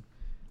 like it's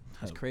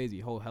Hell- crazy.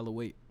 Whole hella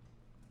weight.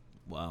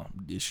 Wow,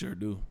 you sure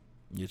do.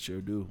 You sure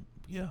do.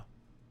 Yeah.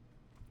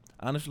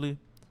 Honestly,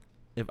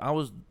 if I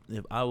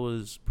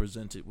was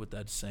presented with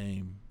that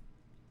same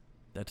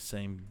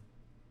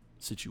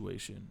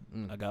situation,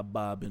 Mm. I got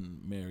Bob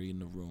and Mary in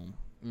the room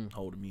Mm.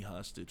 holding me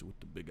hostage with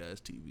the big ass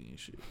TV and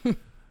shit.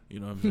 You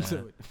know what I'm saying?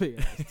 So, big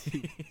ass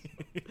teeth.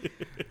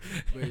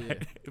 But yeah.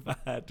 If I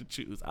had to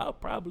choose, I'll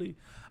probably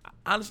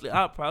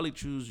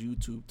choose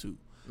YouTube too,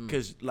 Mm.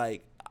 cause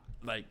like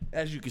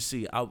as you can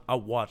see, I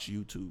watch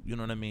YouTube. You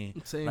know what I mean?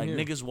 Same like here.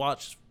 niggas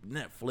watch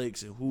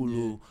Netflix and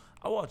Hulu. Yeah.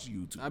 I watch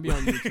YouTube. I be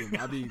on YouTube.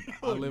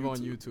 I On live on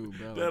YouTube. YouTube,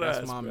 bro. That Like, that's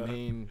ass, my bro.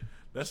 main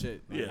That's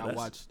shit. Like, I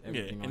watch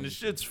everything and on the YouTube.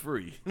 shit's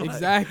free. Like,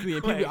 Exactly.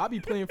 And people, like, I be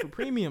playing for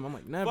premium. I'm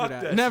like, never fuck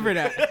that. that Never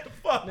shit. that.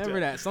 Fuck Never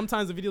that.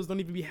 Sometimes the videos don't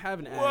even be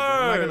having ads. Like,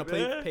 Word, I'm not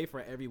gonna man. pay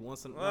for it every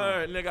once in a All while.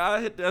 right, nigga, I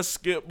hit that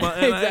skip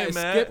button. I ain't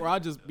Exactly. mad. Skip, or I'll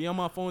just be on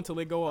my phone till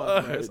it go All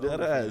off. right, that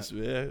ass,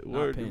 man.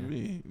 Word to paying.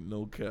 me.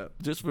 No cap.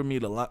 Just for me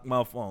to lock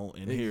my phone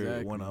and hear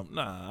it when Exactly.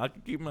 I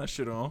can keep my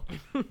shit on.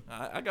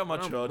 I got my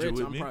When I'm charger rich,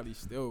 with I'm me. probably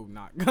still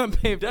not gonna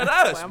pay for Dead it.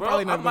 ass, Like, I'm bro.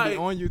 probably not I gonna be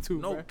might- on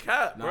YouTube. No bro.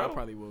 cap, Nah, bro. I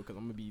probably will because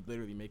I'm gonna be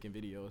literally making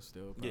videos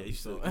still. Yeah,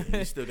 Probably,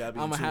 you still gotta be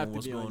in I'ma tune have with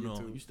what's to be on going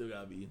on. YouTube. You still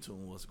gotta be in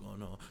tune with what's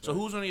going on. So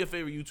who's one of your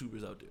favorite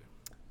YouTubers out there?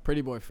 Pretty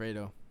Boy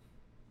Fredo.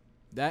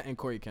 That and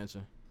Corey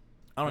Kenshin.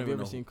 I don't Have you even ever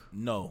know. seen-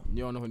 No,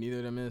 You don't know who neither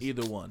of them is?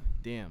 either one.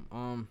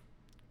 Damn.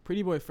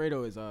 Pretty Boy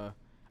Fredo is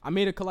I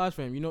made a collage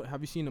for him. You know, have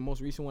you seen the most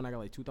recent one? I got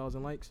like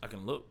 2,000 likes. I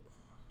can look.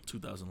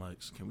 2,000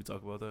 likes. Can we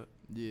talk about that?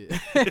 Yeah.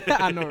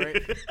 I know,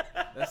 right?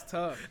 That's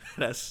tough.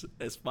 That's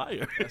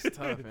fire. That's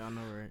tough, man. I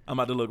know, right? I'm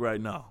about to look right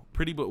now.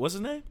 Pretty boy, what's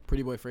his name?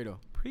 Pretty Boy Fredo.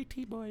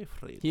 Pretty boy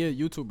Fred. He a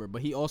YouTuber,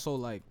 but he also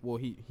like, well,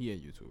 he a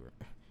YouTuber.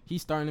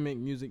 He's starting to make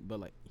music, but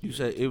like, You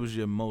said it was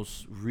your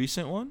most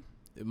recent one?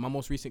 my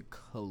most recent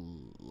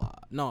collage.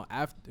 No,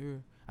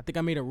 after I think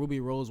I made a Ruby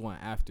Rose one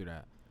after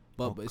that,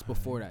 but it's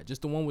before that.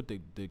 Just the one with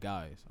the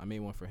guys. I made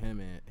one for him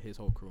and his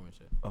whole crew and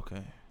shit.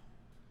 Okay.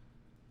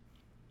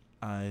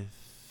 I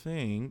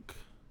think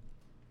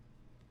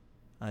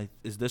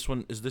is this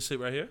it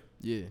right here?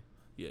 Yeah,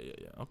 Yeah.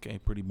 Okay,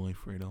 Pretty boy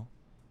Fredo.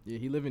 yeah.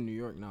 He live in New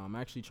York now. I'm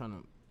actually trying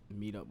to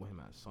meet up with him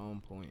at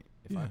some point.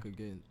 If I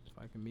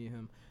can meet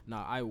him.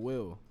 Nah, I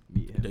will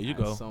meet him. There you at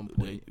go. Some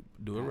There point. you-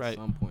 do it At right.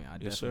 some point, I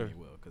Yes, sir.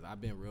 definitely will, because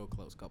I've been real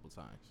close a couple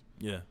times,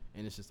 Yeah.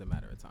 and it's just a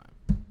matter of time.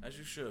 As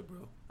you should,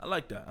 bro. I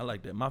like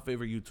that. My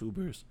favorite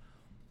YouTubers.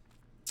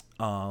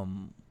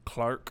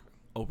 Clark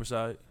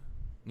Overside.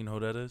 You know who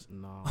that is?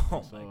 No.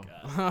 Oh my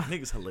god.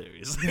 Nigga's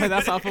hilarious.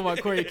 That's how I feel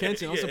about Corey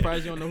Kenshin. I'm Yeah.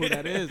 surprised you don't know who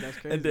that is. That's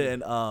crazy. And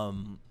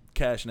then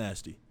Cash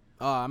Nasty.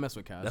 Oh, I mess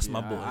with Cash. That's yeah,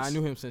 my boys. I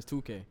knew him since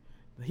 2K.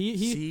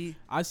 See?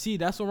 I see.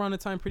 That's around the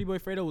time Pretty Boy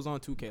Fredo was on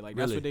 2K. Like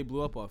that's Really? what they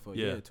blew up off of.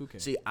 Yeah, 2K.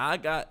 See,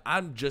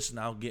 I'm just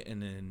now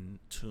getting in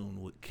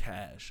tune with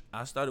Cash.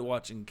 I started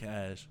watching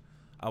Cash.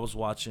 I was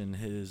watching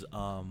his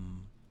I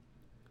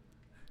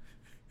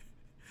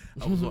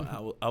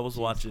was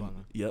watching.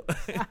 calling. Yep.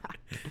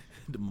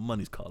 The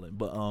money's calling,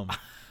 but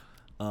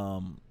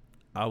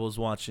I was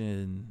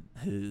watching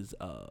his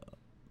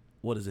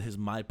what is it? His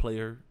My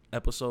Player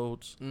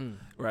episodes,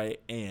 right?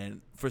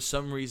 And for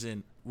some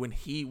reason, when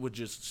he would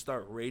just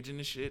start raging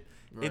and shit,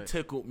 Right. it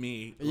tickled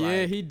me. Yeah,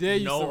 like he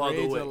did. no used to other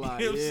rage way. a lot.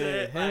 You know what I'm Yeah,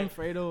 saying? him, Like,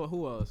 Fredo,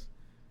 who else?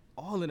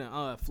 All of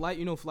them. Flight,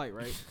 you know Flight,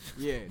 right?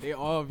 Yeah, they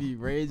all be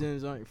raging.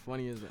 It's like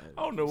funny as that.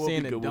 I don't know what saying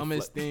we the good with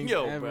dumbest Flight. things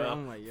Yo, ever. bro.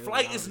 I'm like, yo,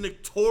 Flight nah. is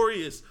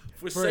notorious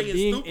for saying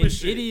being stupid an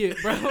shit. idiot,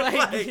 bro.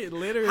 Like,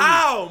 literally.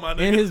 How, my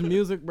nigga? And his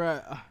music,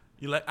 bro.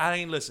 You like? I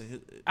ain't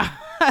listen.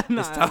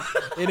 Nah,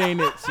 it ain't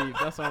it, Chief.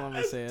 That's all I'm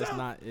gonna say. It's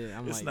not it.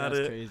 I'm It's like, not that's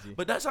it. crazy.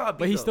 But that's how I be.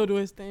 But he though. still do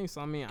his thing.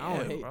 So I mean, I Yeah,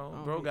 don't hate. bro. I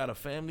don't Bro hate. got a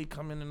family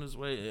coming in his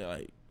way. Yeah,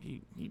 like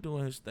he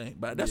doing his thing.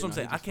 But that's Yeah, what I'm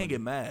saying. he I just can't funny.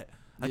 get mad.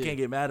 I Yeah. can't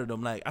get mad at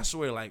him. Like I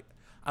swear, like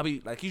I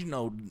be like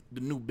the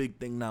new big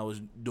thing now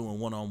is doing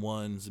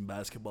 1-on-1s and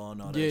basketball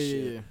and all that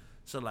shit. Yeah.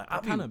 So like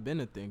That I kind be of been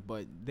a thing,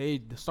 but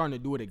they starting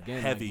to do it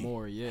again, heavy, like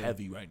more. Yeah.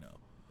 heavy right now.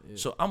 Yeah.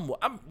 So I'm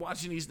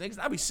watching these niggas.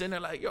 I be sitting there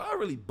like, yo, I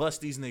really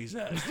bust these niggas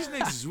ass. These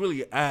niggas is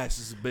really ass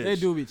as a bitch. They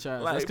do be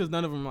trash. Like- That's because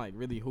none of them like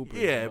really hoopers.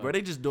 Yeah, but bro.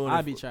 They just doing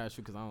I'd it. be For, trash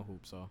because I don't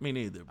hoop. So me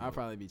neither, bro. I'd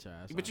probably be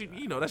trash. But on that.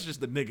 you know, that's just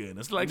the nigga in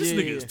us. Like, this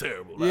nigga is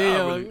terrible. Like, Yeah, I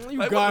yo, really, you like,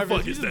 what the garbage.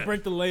 fuck You is just that?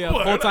 break the layup.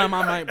 What? Whole time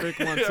I might break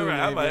one Yeah, too. right.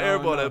 I maybe. might I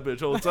don't airball know. that bitch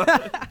whole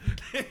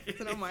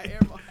time. I might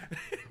airball.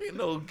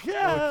 No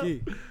cap.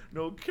 Low-key.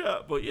 No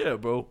cap. But yeah,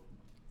 bro.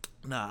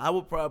 Nah, I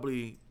would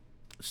probably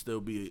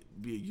still be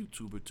a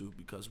YouTuber too,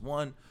 because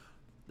one,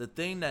 the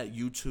thing that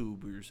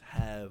YouTubers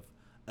have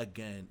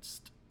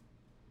against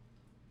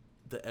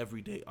the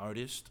everyday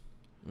artist,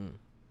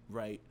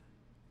 right?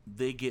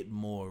 They get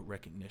more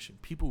recognition.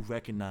 People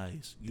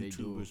recognize They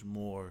do. YouTubers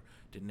more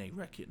than they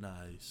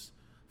recognize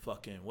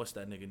fucking what's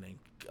that nigga name?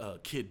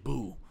 Kid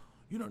Boo.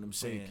 You know what I'm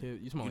saying?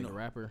 You talking like the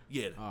rapper?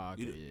 Yeah. Oh,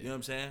 okay, you, yeah. you know what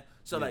I'm saying?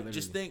 So Yeah, like,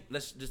 just literally. think.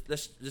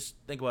 Let's just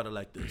think about it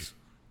like this.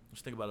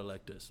 Let's think about it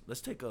like this.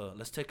 Let's take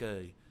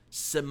a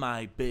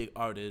semi big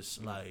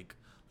artist like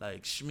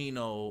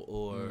Shmino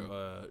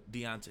or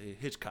Deontay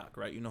Hitchcock,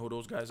 right? You know who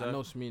those guys are? I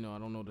know Smino. I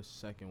don't know the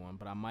second one,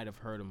 but I might have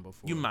heard him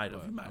before. You might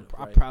have. but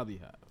I Right? probably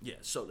have. Yeah.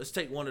 So let's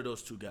take one of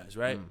those two guys,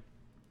 right?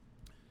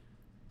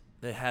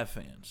 They have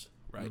fans,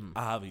 right?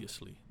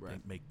 Obviously,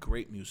 Right. they make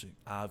great music.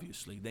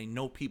 Obviously, they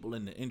know people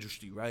in the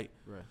industry, right?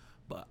 Right.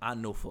 But I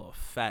know for a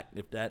fact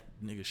if that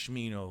nigga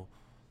Shmino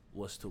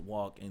was to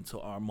walk into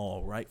our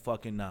mall right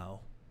fucking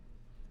now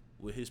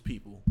with his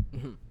people,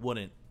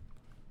 wouldn't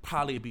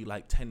probably be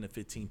like 10 to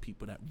 15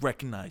 people that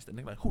recognize that.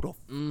 They're like, who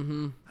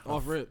the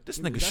Off rip. this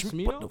nigga That's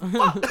Shmino? What the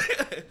Smino?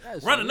 fuck?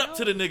 That's Running up Smino?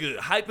 to the nigga,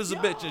 hype as a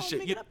bitch and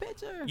shit. Get a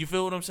picture. You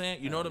feel what I'm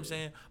saying? You know what I'm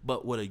saying?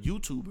 But with a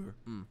YouTuber,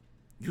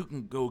 you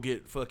can go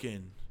get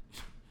fucking,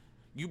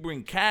 you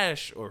bring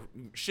cash or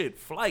shit,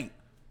 flight,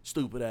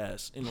 stupid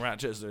ass, in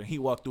Rochester, and he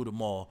walk through the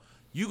mall.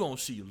 You gonna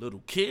see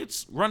little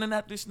kids running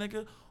at this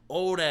nigga,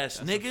 old ass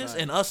That's a niggas,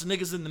 fact. and us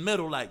niggas in the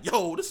middle like,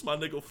 yo, this is my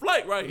nigga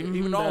Flight right here.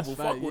 Even though I That's don't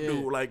fact, fuck with yeah.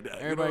 dude like that.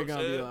 Everybody you know what gonna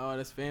I'm be saying? like, oh,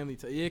 that's family.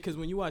 Yeah, because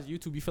when you watch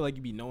YouTube, you feel like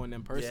you be knowing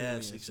them personally.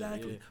 Yes, and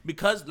exactly. Shit,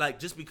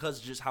 yeah.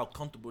 Because just how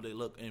comfortable they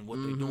look and what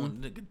they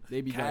doing. Nigga, They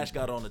be Cash like-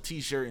 got on a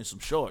t-shirt and some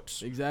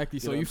shorts. Exactly.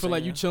 You So know you what feel I'm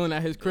like you saying? chilling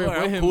at his crib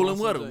Alright, with I'm him. cooling or with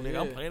some him, shit, nigga.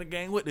 I'm yeah. playing a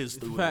game with this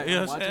It's a dude. fact. You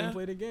know I'm what I'm watching him saying?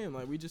 play the game.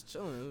 Like we just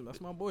chilling. That's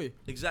my boy.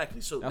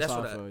 Exactly. So That's that's how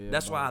what I feel, yeah,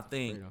 that's why I about it.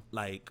 think Straight up.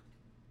 like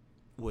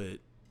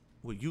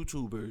with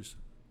YouTubers,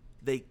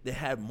 they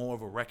have more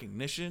of a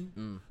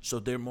recognition, so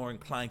they're more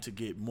inclined to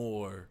get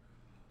more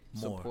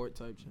Support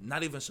type shit.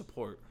 not even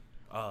support,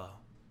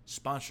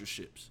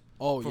 sponsorships.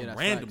 Oh, from yeah, that's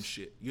random facts.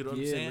 shit. You know what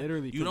Yeah, I'm saying?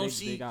 literally. You 'cause don't they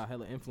see got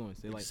hella influence.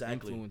 They like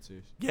Exactly.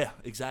 influencers. Yeah,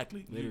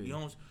 exactly. You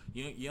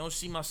Literally. don't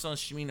see my son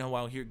Shmino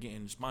out here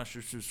getting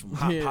sponsorships from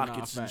Hot Yeah, nah,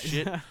 Pockets and facts.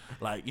 shit.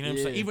 Like, you know what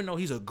I'm saying? Yeah. Even though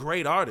he's a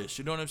great artist,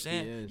 you know what I'm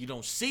saying? He is. You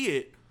don't see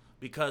it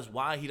because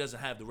why he doesn't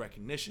have the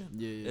recognition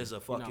Yeah. as a He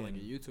not fucking like a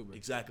YouTuber.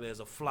 exactly as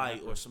a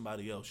Flight or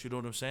somebody else. You know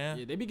what I'm saying?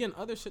 Yeah, they be getting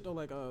other shit though.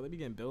 Like they be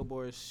getting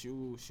billboards,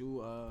 shoe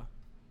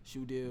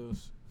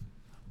deals.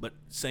 But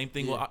same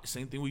thing Yeah. with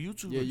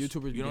YouTubers. Yeah,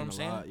 YouTubers. You know what be I'm getting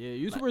saying? a lot.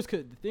 Yeah, YouTubers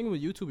could. The thing with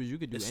YouTubers, you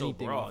could do It's so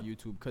anything off broad.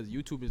 YouTube because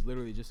YouTube is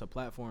literally just a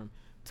platform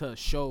to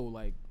show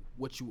like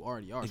what you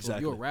already are. So if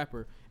Exactly. you're a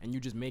rapper and you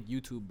just make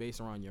YouTube based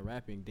around your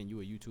rapping, then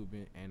you a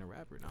YouTuber and a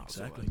rapper now.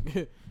 Exactly. So,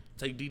 like,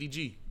 Take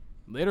DDG.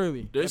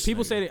 literally. This And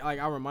people nigga. say that like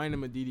I remind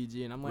him of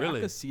DDG, and I'm like Really?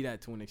 I could see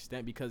that to an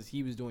extent because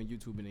he was doing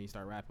YouTube and then he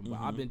started rapping.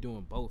 But I've been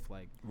doing both.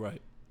 Like Right.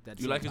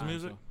 that. You like his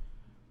music?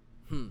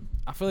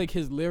 I feel like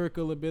his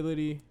lyrical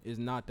ability is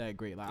not that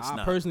great. Like It's I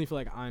not. personally feel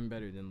like I'm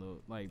better than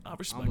Lil. Like I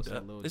respect almost that.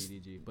 said Lil It's-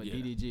 DDG, but yeah.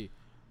 DDG.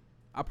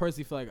 I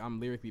personally feel like I'm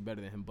lyrically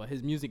better than him, but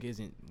his music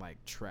isn't like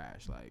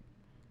trash.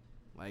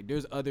 Like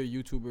there's other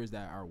YouTubers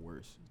that are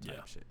worse type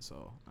Yeah. shit.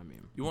 So I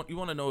mean, You want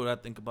to know what I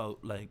think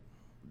about, like,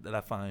 that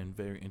I find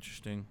very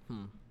interesting?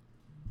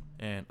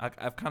 And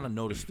I've kind of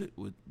noticed it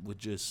with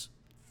just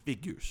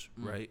figures,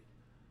 right?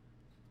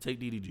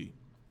 Take DDG.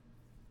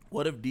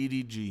 What if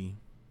DDG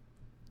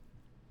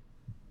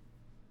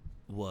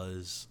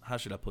was, how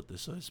should I put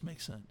this so this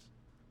makes sense?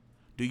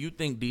 Do you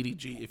think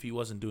DDG, if he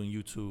wasn't doing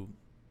YouTube,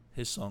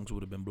 his songs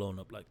would have been blown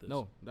up like this?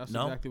 no, that's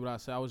No? exactly what I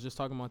said. I was just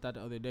talking about that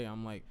the other day.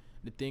 I'm like,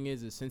 the thing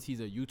is since he's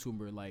a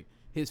YouTuber, like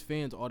his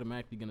fans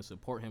automatically gonna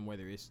support him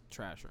whether it's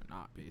trash or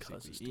not, Because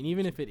basically. it's And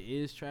even if it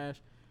is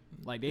trash,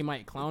 like they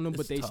might clown him, It's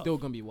but they tough. still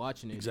gonna be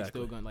watching it. They're Exactly.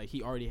 still gonna like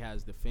he already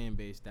has the fan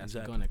base that's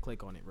Exactly. gonna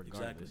click on it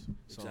regardless. Exactly.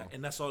 So Exactly.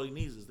 And that's all he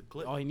needs is the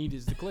clip. all he needs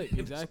is the click.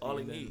 That's Exactly. all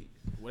he And then need.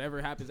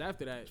 whatever happens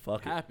after that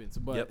Fuck it. happens.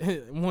 But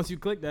once you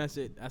click that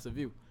shit, that's a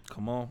view.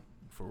 Come on,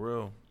 for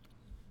real.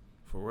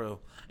 For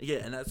real. Yeah,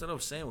 and that's what I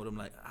was saying with him.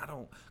 Like, I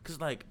don't, cause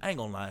like I ain't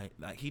gonna lie.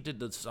 Like he did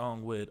the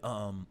song with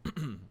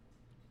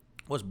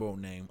what's bro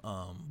name?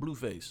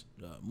 Blueface.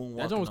 Moonwalking.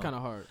 That joint was kind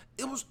of hard.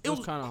 It was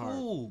kind of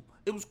cool. Hard.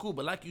 It was cool,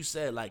 but like you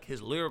said, like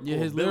his lyrical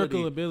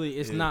lyrical ability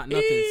is not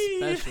nothing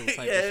special type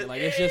of shit.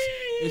 Like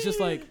it's just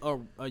like a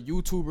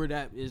YouTuber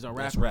that is a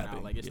rapper now.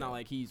 Like it's not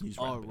like he's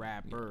a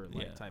rapper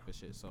type of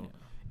shit. So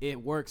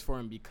it works for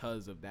him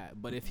because of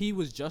that. But if he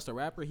was just a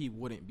rapper, he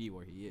wouldn't be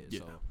where he is.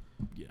 So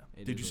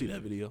Did you see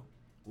that video?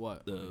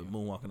 What? The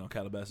Moonwalking on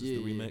Calabasas, the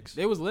remix.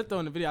 They was lit though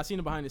in the video. I seen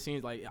it behind the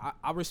scenes. Like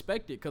I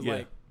respect it because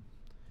like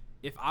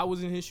if I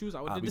was in his shoes,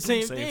 I would do the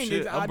same thing.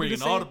 Shit. I'm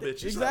bringing all the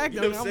bitches.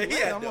 Exactly. You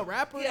know I'm a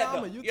rapper.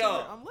 I'm a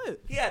YouTuber. I'm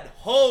lit. He had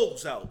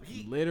hoes out.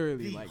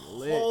 Literally he like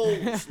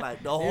hoes,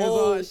 like the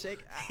whole.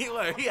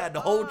 He had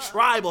the whole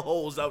tribe of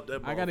hoes out there.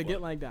 I gotta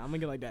get like that. I'm gonna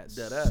get like that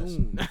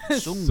soon.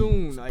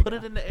 Soon. Like, put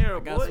it in the air,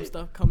 boy. I got some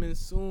stuff coming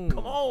soon.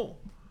 Come on.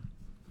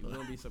 You're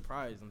gonna be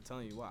surprised. I'm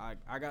telling you what.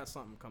 I got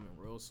something coming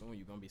real soon.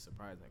 You're gonna be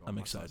surprised. Like, I'm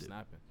excited.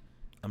 Snapping.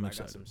 I'm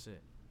excited. I got some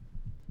shit.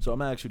 So I'm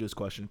gonna ask you this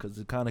question because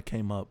it kind of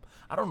came up.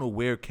 I don't know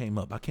where it came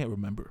up. I can't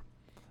remember,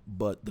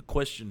 but the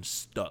question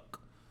stuck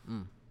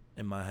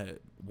in my head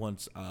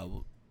once.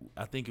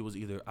 I think it was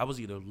I was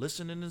either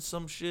listening to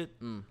some shit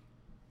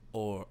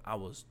or I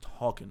was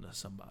talking to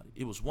somebody.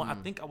 It was one. I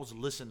think I was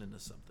listening to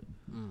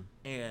something,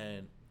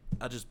 and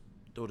I just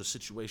throw the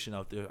situation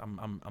out there.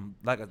 I'm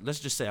like, let's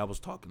just say I was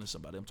talking to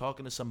somebody. I'm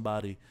talking to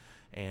somebody,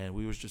 and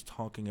we was just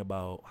talking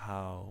about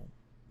how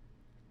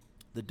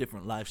the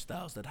different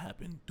lifestyles that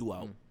happen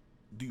throughout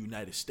the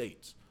United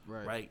States,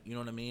 right? You know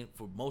what I mean?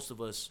 For most of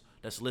us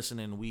that's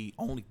listening, we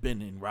only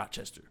been in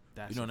Rochester.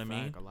 You know what I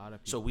mean? A lot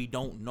of people. So we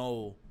don't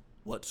know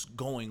what's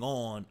going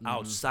on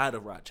outside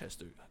of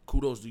Rochester.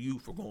 Kudos to you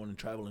for going and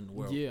traveling the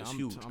world. Yeah, it's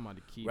huge. I'm about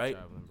to keep right?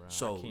 traveling, bro.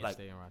 So I can't like,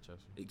 stay in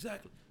Rochester.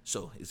 Exactly.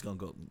 So it's gonna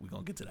go. We're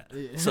gonna get to that.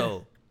 Yeah.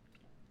 So,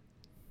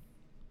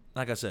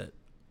 like I said,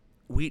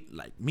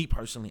 me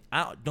personally,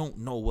 I don't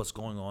know what's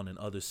going on in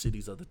other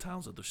cities, other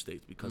towns, other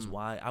states because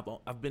why?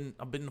 I've been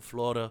to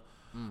Florida,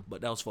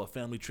 but that was for a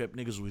family trip.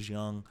 Niggas was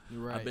young.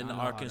 Right. I've been to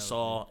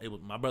Arkansas.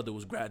 My brother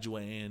was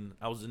graduating.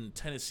 I was in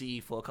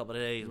Tennessee for a couple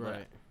of days,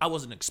 but I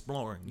wasn't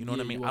exploring. You know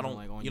what I mean? I don't.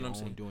 Like you know what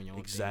I'm saying? Doing your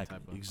own exactly.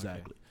 Thing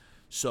Exactly. Okay.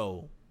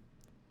 So,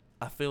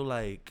 I feel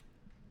like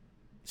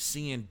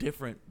seeing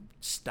different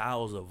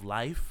styles of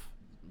life.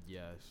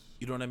 Yes.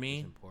 You know what I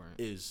mean?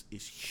 Is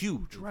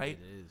huge, right?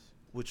 It is.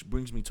 Which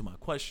brings me to my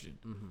question.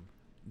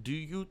 Do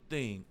you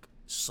think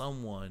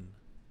someone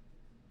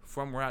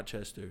from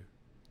Rochester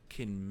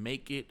can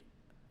make it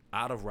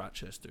out of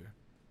Rochester?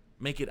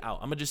 Make it out.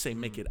 I'm going to just say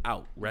make it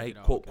out, right?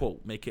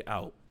 Quote, make it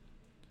out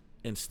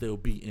and still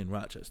be in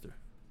Rochester.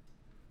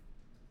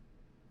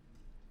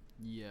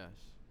 Yes.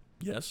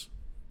 Yes?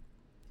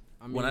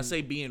 I mean, when I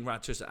say be in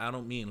Rochester, I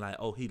don't mean like,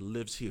 oh, he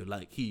lives here.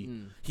 Like he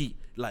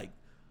here.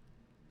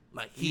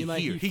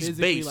 He's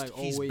based. Like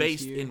he's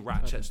based in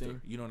Rochester.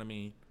 You know what I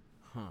mean?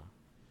 Huh.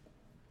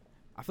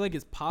 I feel like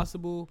it's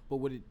possible, but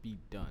would it be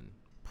done?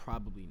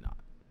 Probably not.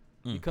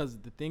 Because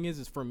the thing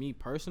is for me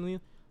personally,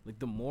 like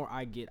the more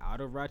I get out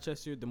of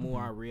Rochester, the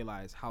more I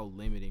realize how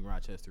limiting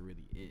Rochester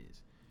really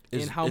is.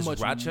 And how much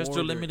Rochester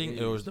more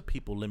limiting, or is the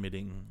people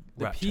limiting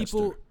Rochester? The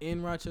people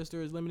in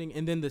Rochester is limiting,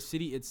 and then the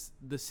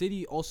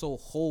city also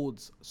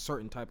holds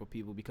certain type of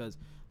people because,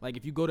 like,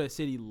 if you go to a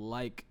city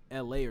like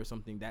LA or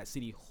something, that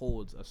city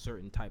holds a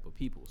certain type of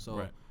people.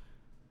 So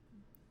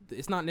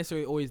it's not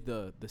necessarily always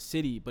the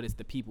city, but it's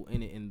the people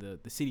in it, and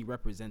the city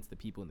represents the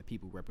people, and the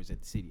people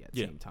represent the city at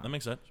the same time. That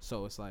makes sense.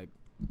 So it's like,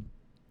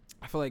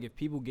 I feel like if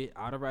people get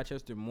out of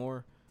Rochester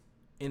more,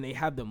 and they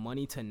have the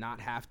money to not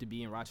have to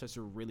be in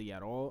Rochester really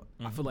at all,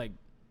 I feel like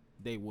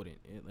they wouldn't.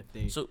 If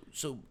they so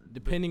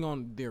depending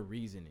on their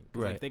reasoning.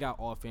 Like if they got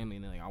all family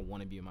and they're like, I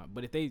want to be in my,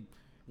 but if they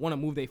want to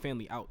move their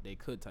family out, they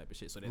could type of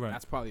shit. So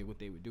that's probably what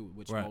they would do,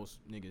 which most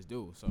niggas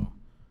do. So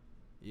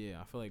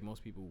yeah, I feel like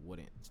most people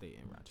wouldn't stay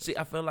in Rochester. See,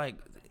 I feel like,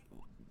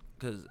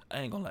 because I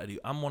ain't gonna lie to you,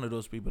 I'm one of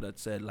those people that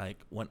said, like,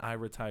 when I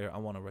retire, I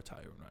want to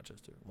retire in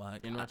Rochester.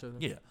 Like, in Rochester?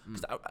 Yeah.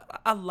 Because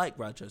I like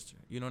Rochester.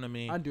 You know what I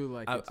mean? I do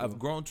like it too, I've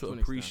grown to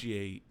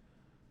appreciate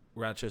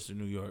Rochester,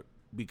 New York,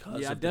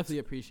 because I definitely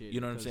appreciate it.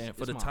 You know what I'm saying?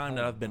 For the time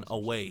that I've been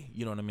away,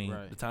 you know what I mean?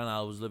 Right. The time that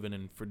I was living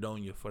in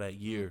Fredonia for that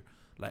year,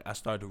 like, I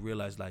started to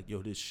realize, like,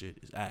 yo, this shit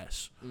is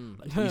ass.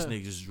 Like, these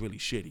niggas is really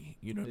shitty.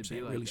 You know what I'm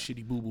saying? Like really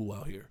shitty boo-boo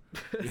out here.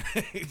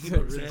 You know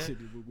what I'm saying?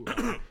 Shitty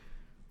boo-boo.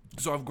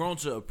 So I've grown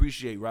to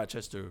appreciate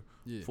Rochester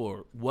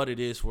for what it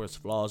is, for its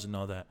flaws and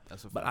all that.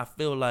 But I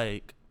feel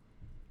like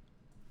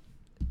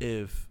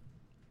I'm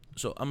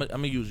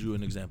gonna use you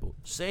an example.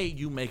 Say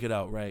you make it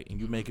out, right, and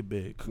you make it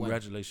big.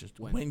 Congratulations.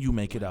 When you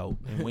make it out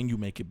and when you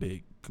make it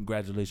big,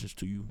 congratulations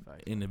to you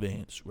in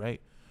advance,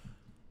 right?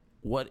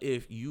 What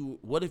if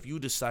you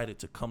decided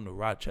to come to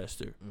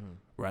Rochester,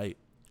 right?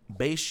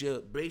 Base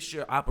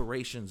your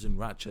operations in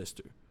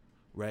Rochester,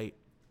 right?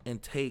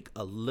 And take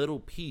a little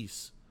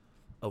piece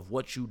of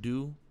what you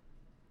do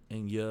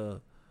and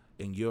your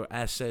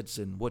assets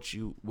and what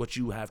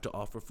you have to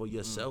offer for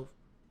yourself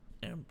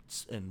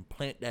and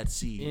plant that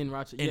seed in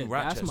Rochester.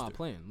 That's my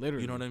plan.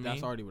 Literally, you know what I mean?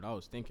 That's already what I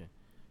was thinking.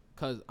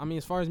 Cause I mean,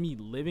 as far as me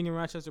living in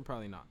Rochester,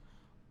 probably not.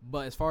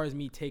 But as far as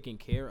me taking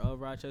care of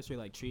Rochester,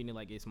 like treating it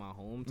like it's my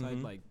home type,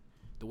 Mhm. like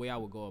the way I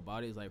would go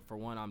about it is like, for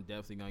one, I'm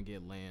definitely gonna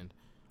get land.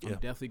 I'm Yeah.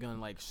 definitely gonna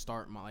like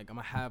start my, like, I'm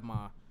gonna have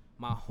my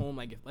home,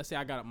 like, if let's say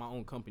I got my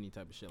own company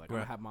type of shit, like I'm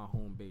Right. gonna have my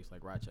home base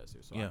like Rochester,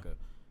 so Yeah.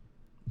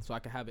 I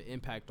could have an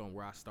impact on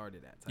where I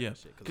started at type Yeah. of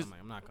shit. Because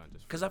I'm not gonna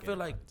just. Because I feel forget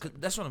like, about it cause type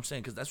of that's what I'm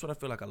saying. Because that's what I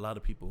feel like a lot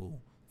of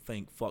people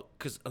think. Fuck.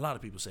 Because a lot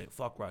of people say,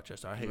 "Fuck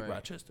Rochester. I hate Right.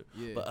 Rochester."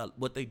 Yeah. But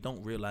what they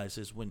don't realize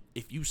is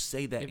if you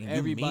say that If and you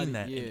everybody- mean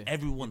that, yeah. and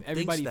everyone If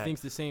everybody thinks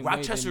thinks that, the same way,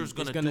 Rochester then is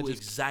gonna it's gonna do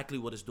just- exactly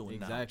what it's doing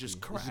now. Exactly. Just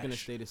It's crash. just gonna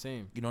stay the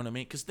same. You know what I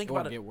mean? Because think Or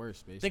about it. get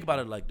worse, basically. Think about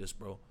it like this,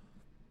 bro.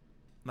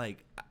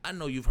 Like, I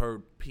know you've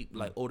heard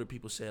like older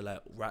people say like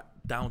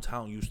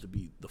downtown used to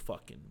be the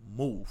fucking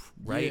move,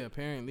 right? Yeah,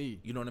 apparently.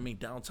 You know what I mean?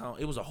 Downtown,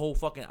 it was a whole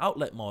fucking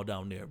outlet mall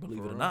down there. Believe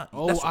it or not.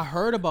 Oh, That's I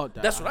heard about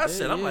that. that's what I did,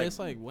 said. I'm yeah, like, it's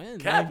like, when?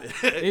 cap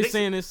Like, it. they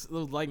saying this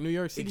was like New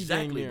York City.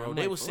 exactly, dang bro. near. I'm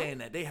They like, were saying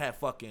that they had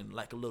fucking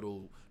like a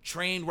little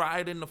train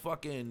ride in the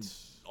fucking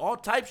all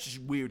types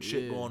of weird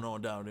shit Yeah. going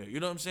on down there.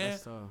 You know what I'm saying?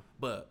 That's tough.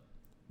 But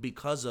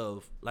because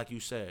of, like you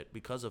said,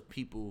 because of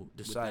people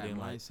deciding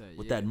mindset,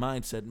 with yeah. that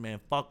mindset, man,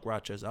 fuck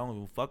Rochester. I don't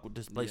even fuck with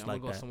this place I'm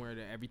like gonna go that. somewhere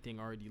that everything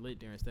already lit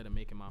there instead of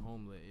making my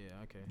home lit.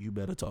 Yeah, okay. You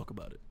better talk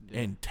about it. Yeah.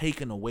 And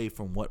taking away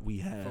from what we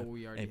have From what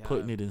we already and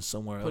putting have. it in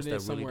somewhere else Putting it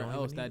that really somewhere don't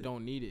else even that need it.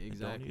 don't need it. don't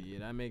Exactly. need it. Yeah,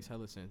 that makes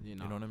hella sense. You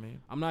know what I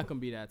mean? I'm not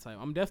gonna be that type.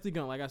 I'm definitely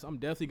gonna, like I said, I'm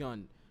definitely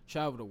gonna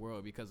travel the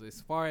world, because as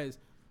far as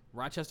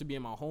Rochester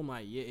being my home,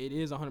 like, yeah, it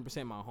is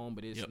 100% my home,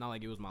 but it's Yep. not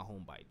like it was my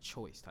home by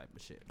choice type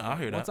of shit. I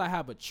hear that. Once I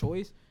have a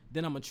choice,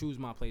 then I'm gonna choose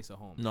my place of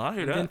home. No, I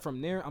hear and that. then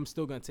from there, I'm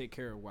still gonna take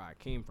care of where I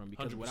came from,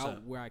 because 100%.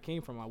 without where I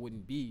came from, I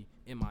wouldn't be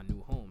in my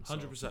new home. So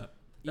 100%.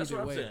 That's either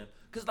what I'm way. saying.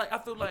 Because, like, I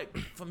feel like,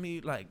 for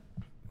me, like,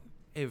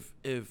 if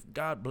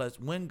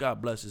when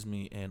God blesses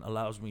me and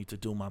allows me to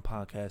do my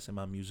podcast and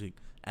my music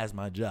as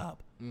my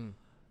job,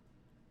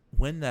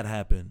 when that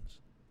happens,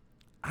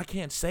 I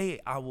can't say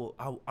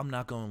I'm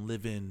not going to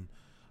live in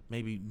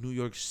maybe New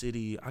York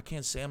City. I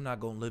can't say I'm not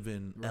going to live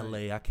in Right.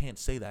 LA. I can't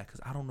say that because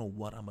I don't know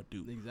what I'm going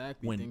to do.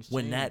 Exactly. When Things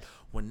when change.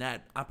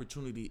 that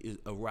opportunity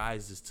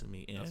arises to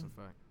me, and That's a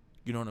fact.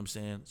 you know what I'm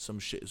saying, some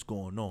shit is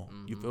going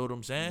on. You Mhm. feel what I'm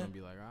You're saying? gonna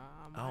be like,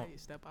 I I might don't-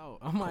 step out.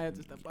 I might have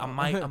to step out.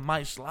 I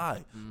might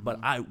slide.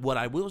 But Mm-hmm. what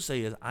I will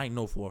say is I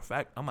know for a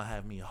fact I'm gonna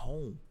have me a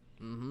home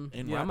Mm-hmm.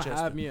 in Yeah, I'm Rochester.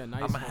 gonna have me a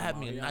nice. I'm gonna home have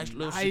out me a here. nice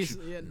little nice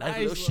little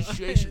little-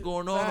 situation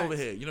going on over Facts.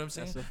 here. You know what I'm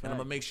saying? That's a And I'm gonna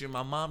fact. make sure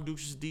my mom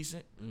dukes is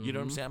decent. You know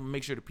what I'm Mhm. saying? I'm gonna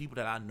make sure the people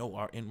that I know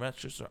are in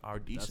Rochester are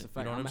That's decent. a fact.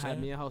 You know I'm what gonna I'm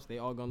have me saying? a house. They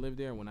all gonna live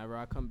there. And whenever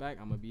I come back,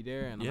 I'm gonna be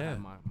there, and I'm Yeah.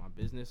 gonna have my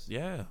business.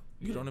 Yeah.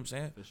 You Yeah, know what I'm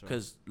saying? for sure.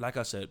 Because like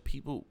I said,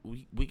 people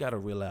we gotta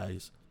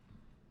realize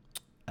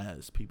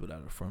as people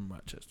that are from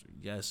Rochester,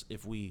 yes,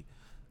 if we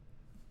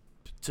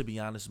to be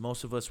honest,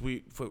 most of us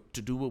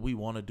to do what we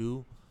want to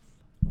do,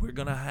 we're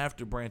gonna have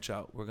to branch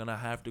out. We're gonna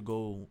have to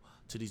go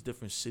to these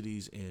different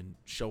cities and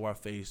show our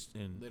face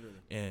and Literally.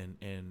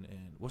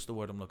 and what's the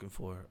word I'm looking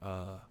for?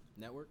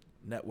 Network.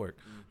 Network.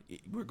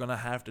 We're gonna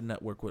have to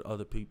network with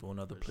other people in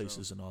other For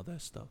places and all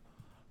that stuff,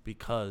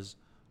 because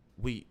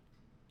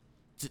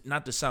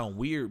not to sound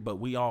weird, but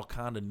we all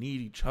kind of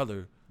need each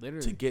other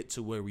Literally. to get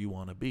to where we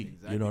want to be.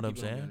 Exactly. You know what I'm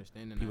People don't be saying?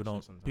 understanding People that shit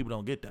don't sometimes. people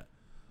don't get that.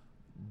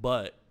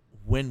 But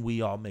when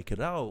we all make it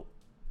out,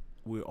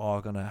 we're all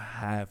gonna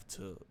have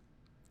to.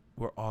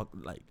 We're all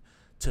like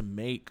to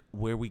make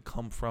where we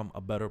come from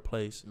a better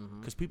place, Mhm.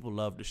 because people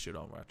love to shit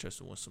on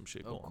Rochester when some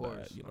shit Of going course,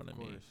 bad. You know of what I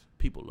mean? course.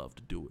 People love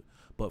to do it,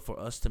 but for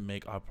us to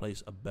make our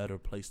place a better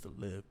place to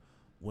live,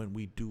 when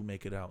we do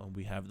make it out and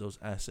we have those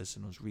assets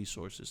and those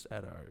resources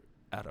at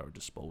our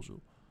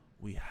disposal,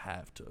 we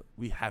have to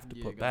Yeah,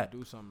 put gotta back.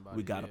 do something about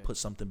We it, got to yeah. put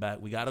something back.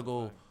 We got to That's a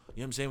go. fact. You know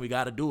what I'm saying? We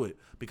got to do it,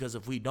 because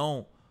if we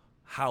don't,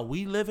 how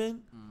we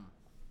living, Mm.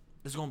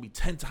 it's gonna be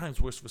 10 times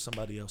worse for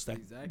somebody else.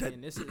 Exactly,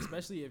 and this is,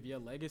 especially if your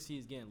legacy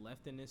is getting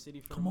left in this city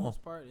for Come the on.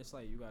 most part, it's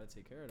like you gotta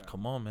take care of that.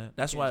 Come on, man.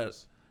 That's Can't why.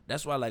 just-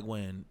 That's why. Like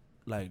when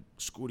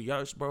School the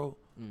Arts, bro.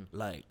 Mm.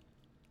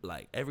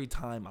 Like every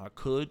time I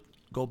could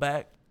go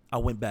back, I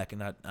went back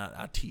and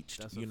I teach.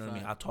 That's You a know what I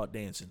mean? I fact. taught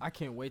dancing. I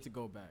can't wait to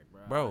go back,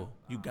 bro. Bro,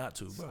 you got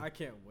to, bro. I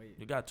can't wait.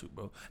 You got to,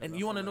 bro. And I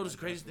you want to feel know like the I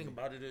crazy thing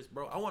definitely- about it is,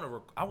 bro, I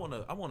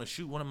want to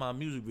shoot one of my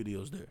music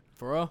videos there.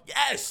 For real?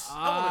 Yes,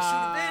 I want to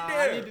shoot it in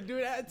there. I need to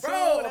do that too.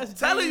 Bro, That's I'm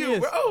telling you,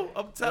 genius. bro.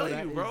 I'm Yo, telling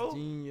that you, is bro.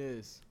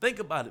 Genius. Think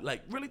about it.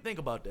 Like, really think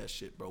about that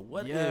shit, bro.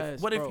 What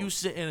Yes, if bro. you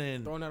sitting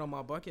in Throwing that on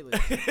my bucket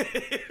list.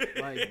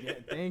 Like, yeah,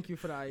 thank you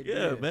for the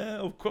idea. Yeah, man,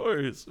 of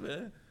course,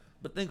 man.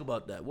 But think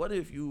about that. What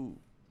if you,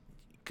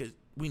 because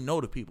we know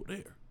the people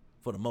there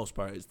for the most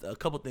part. It's, a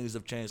couple things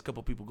have changed. A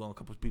couple people gone, a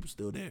couple people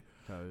still there.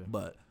 Hell yeah.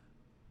 But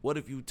what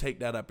if you take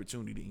that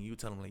opportunity and you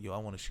tell them, like, yo, I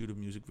want to shoot a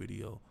music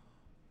video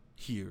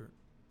here,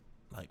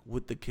 like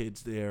with the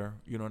kids there,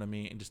 you know what I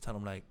mean? And just tell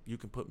them, like, you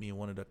can put me in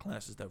one of the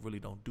classes that really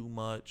don't do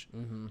much.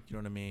 Mm-hmm. You know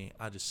what I mean?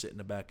 I just sit in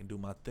the back and do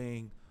my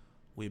thing.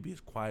 We'll be as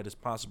quiet as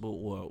possible,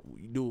 or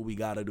we do what we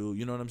gotta do.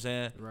 You know what I'm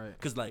saying? Right.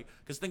 Cause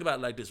think about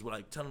it like this. We're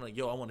like telling them, like,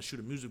 yo, I want to shoot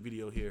a music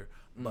video here,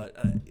 but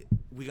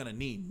we're gonna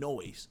need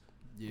noise.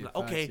 Yeah. Like,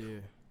 facts, okay. Yeah.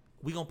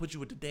 we gonna put you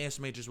with the dance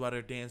majors while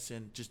they're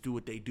dancing. Just do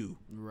what they do,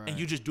 Right. and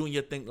you just doing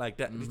your thing like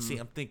that. Mhm. See,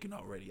 I'm thinking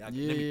already. Let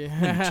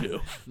Yeah. me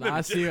chill. Nah,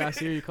 I see where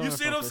you're coming You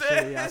see from. what I'm for sure.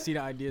 saying? Yeah, I see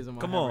the ideas in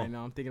my Come head on. right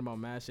now. I'm thinking about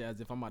mad shit as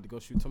if I'm about to go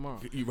shoot tomorrow.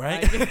 You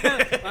right? Like,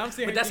 I'm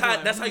sitting But here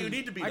thinking that's how you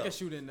need to be. I Though. can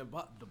shoot in the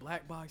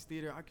black box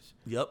theater. I can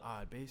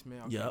Yep.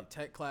 basement. Okay, Yep.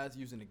 tech class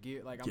using the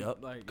gear. Like I'm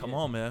Yep. like Come yeah.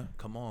 on, man.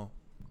 Come on.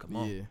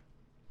 Yeah.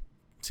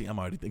 See, I'm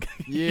already thinking.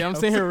 Yeah, I'm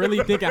sitting here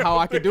really thinking how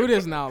I could do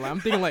this now. Like I'm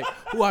thinking like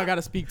who I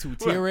gotta speak to,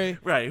 T-Ray.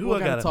 Right. Who I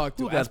gotta talk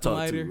to? Who I gotta talk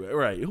Aspen to?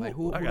 Right. Who, Like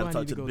who I do gotta I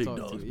talk need to to the go big talk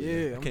dogs. to? man. Yeah,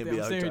 I I'm can't be sitting out here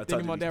here trying to thinking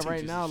talk about to that these right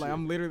teachers now. and Like shit.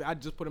 I'm literally, I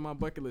just put in my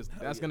bucket list. Hell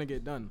That's yeah, gonna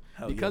get done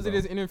Hell because yeah, it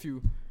is bro. interview.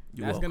 You're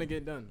That's welcome. gonna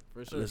get done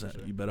for sure. Listen, for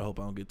sure. you better hope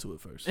I don't get to it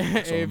first. Hey,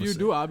 That's all if I'ma you say.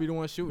 do, I'll be the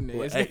one shooting it.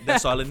 Well, It's- hey,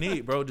 that's all I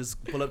need, bro.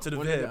 Just pull up to the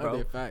One or vid, the bro.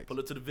 other, fact. Pull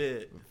up to the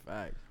vid.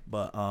 Fact.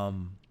 But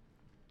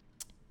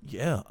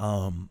yeah,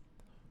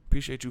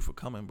 appreciate you for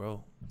coming,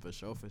 bro. For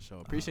sure, for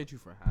sure. Appreciate you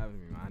for having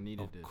me, man. I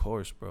needed Of this.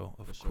 course, bro.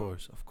 Of For sure.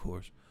 course, of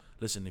course.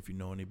 Listen, if you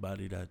know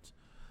anybody that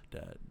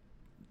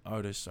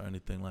artists or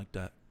anything like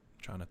that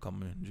trying to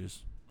come in and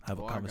just have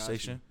Oh, a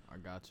conversation, I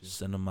got you.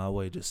 send them my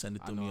way. Just send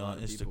it I to know me a lot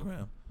on of people.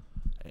 Instagram.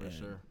 And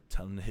sure.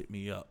 tell them to hit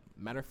me up.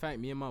 Matter of fact,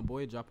 me and my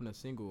boy dropping a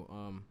single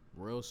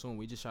real soon.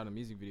 We just shot a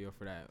music video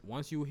for that.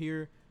 Once you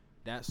hear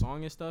that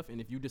song and stuff, and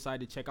if you decide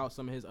to check out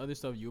some of his other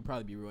stuff, you'll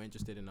probably be real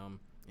interested in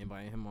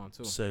inviting him on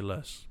too. Say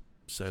less.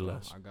 Say So,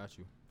 less. I got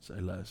you. Say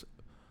less.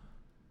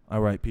 All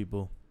right,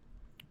 people.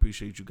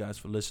 Appreciate you guys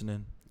for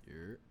listening.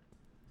 Yeah.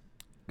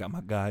 Got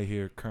my guy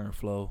here, Current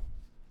Flow.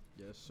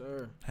 Yes,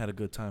 sir. Had a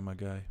good time, my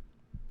guy.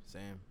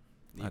 Sam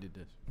needed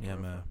this. Yeah,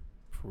 For real. man.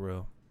 For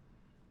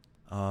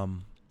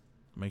real.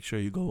 Make sure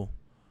you go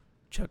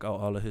check out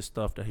all of his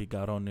stuff that he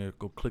got on there.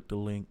 Go click the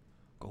link.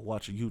 Go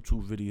watch a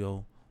YouTube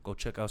video. Go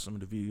check out some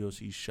of the videos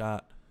he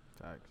shot.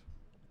 Facts.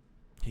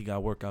 He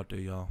got work out there,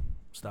 y'all.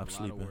 Stop A lot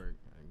sleeping. of work.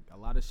 And a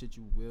lot of shit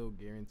you will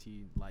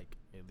guarantee like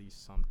at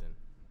least something.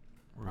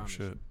 Real Promise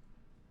shit. you.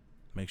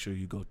 Make sure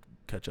you go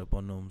catch up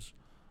on those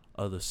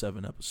other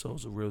 7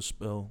 episodes of Real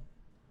Spell.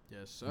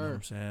 Yes, You know what sir.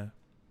 I'm saying?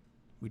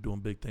 We doing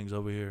big things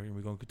over here, and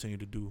we're going to continue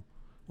to do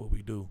what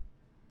we do.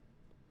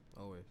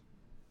 Always.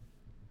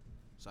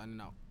 Signing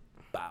out.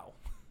 Bow.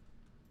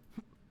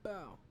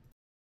 Bow.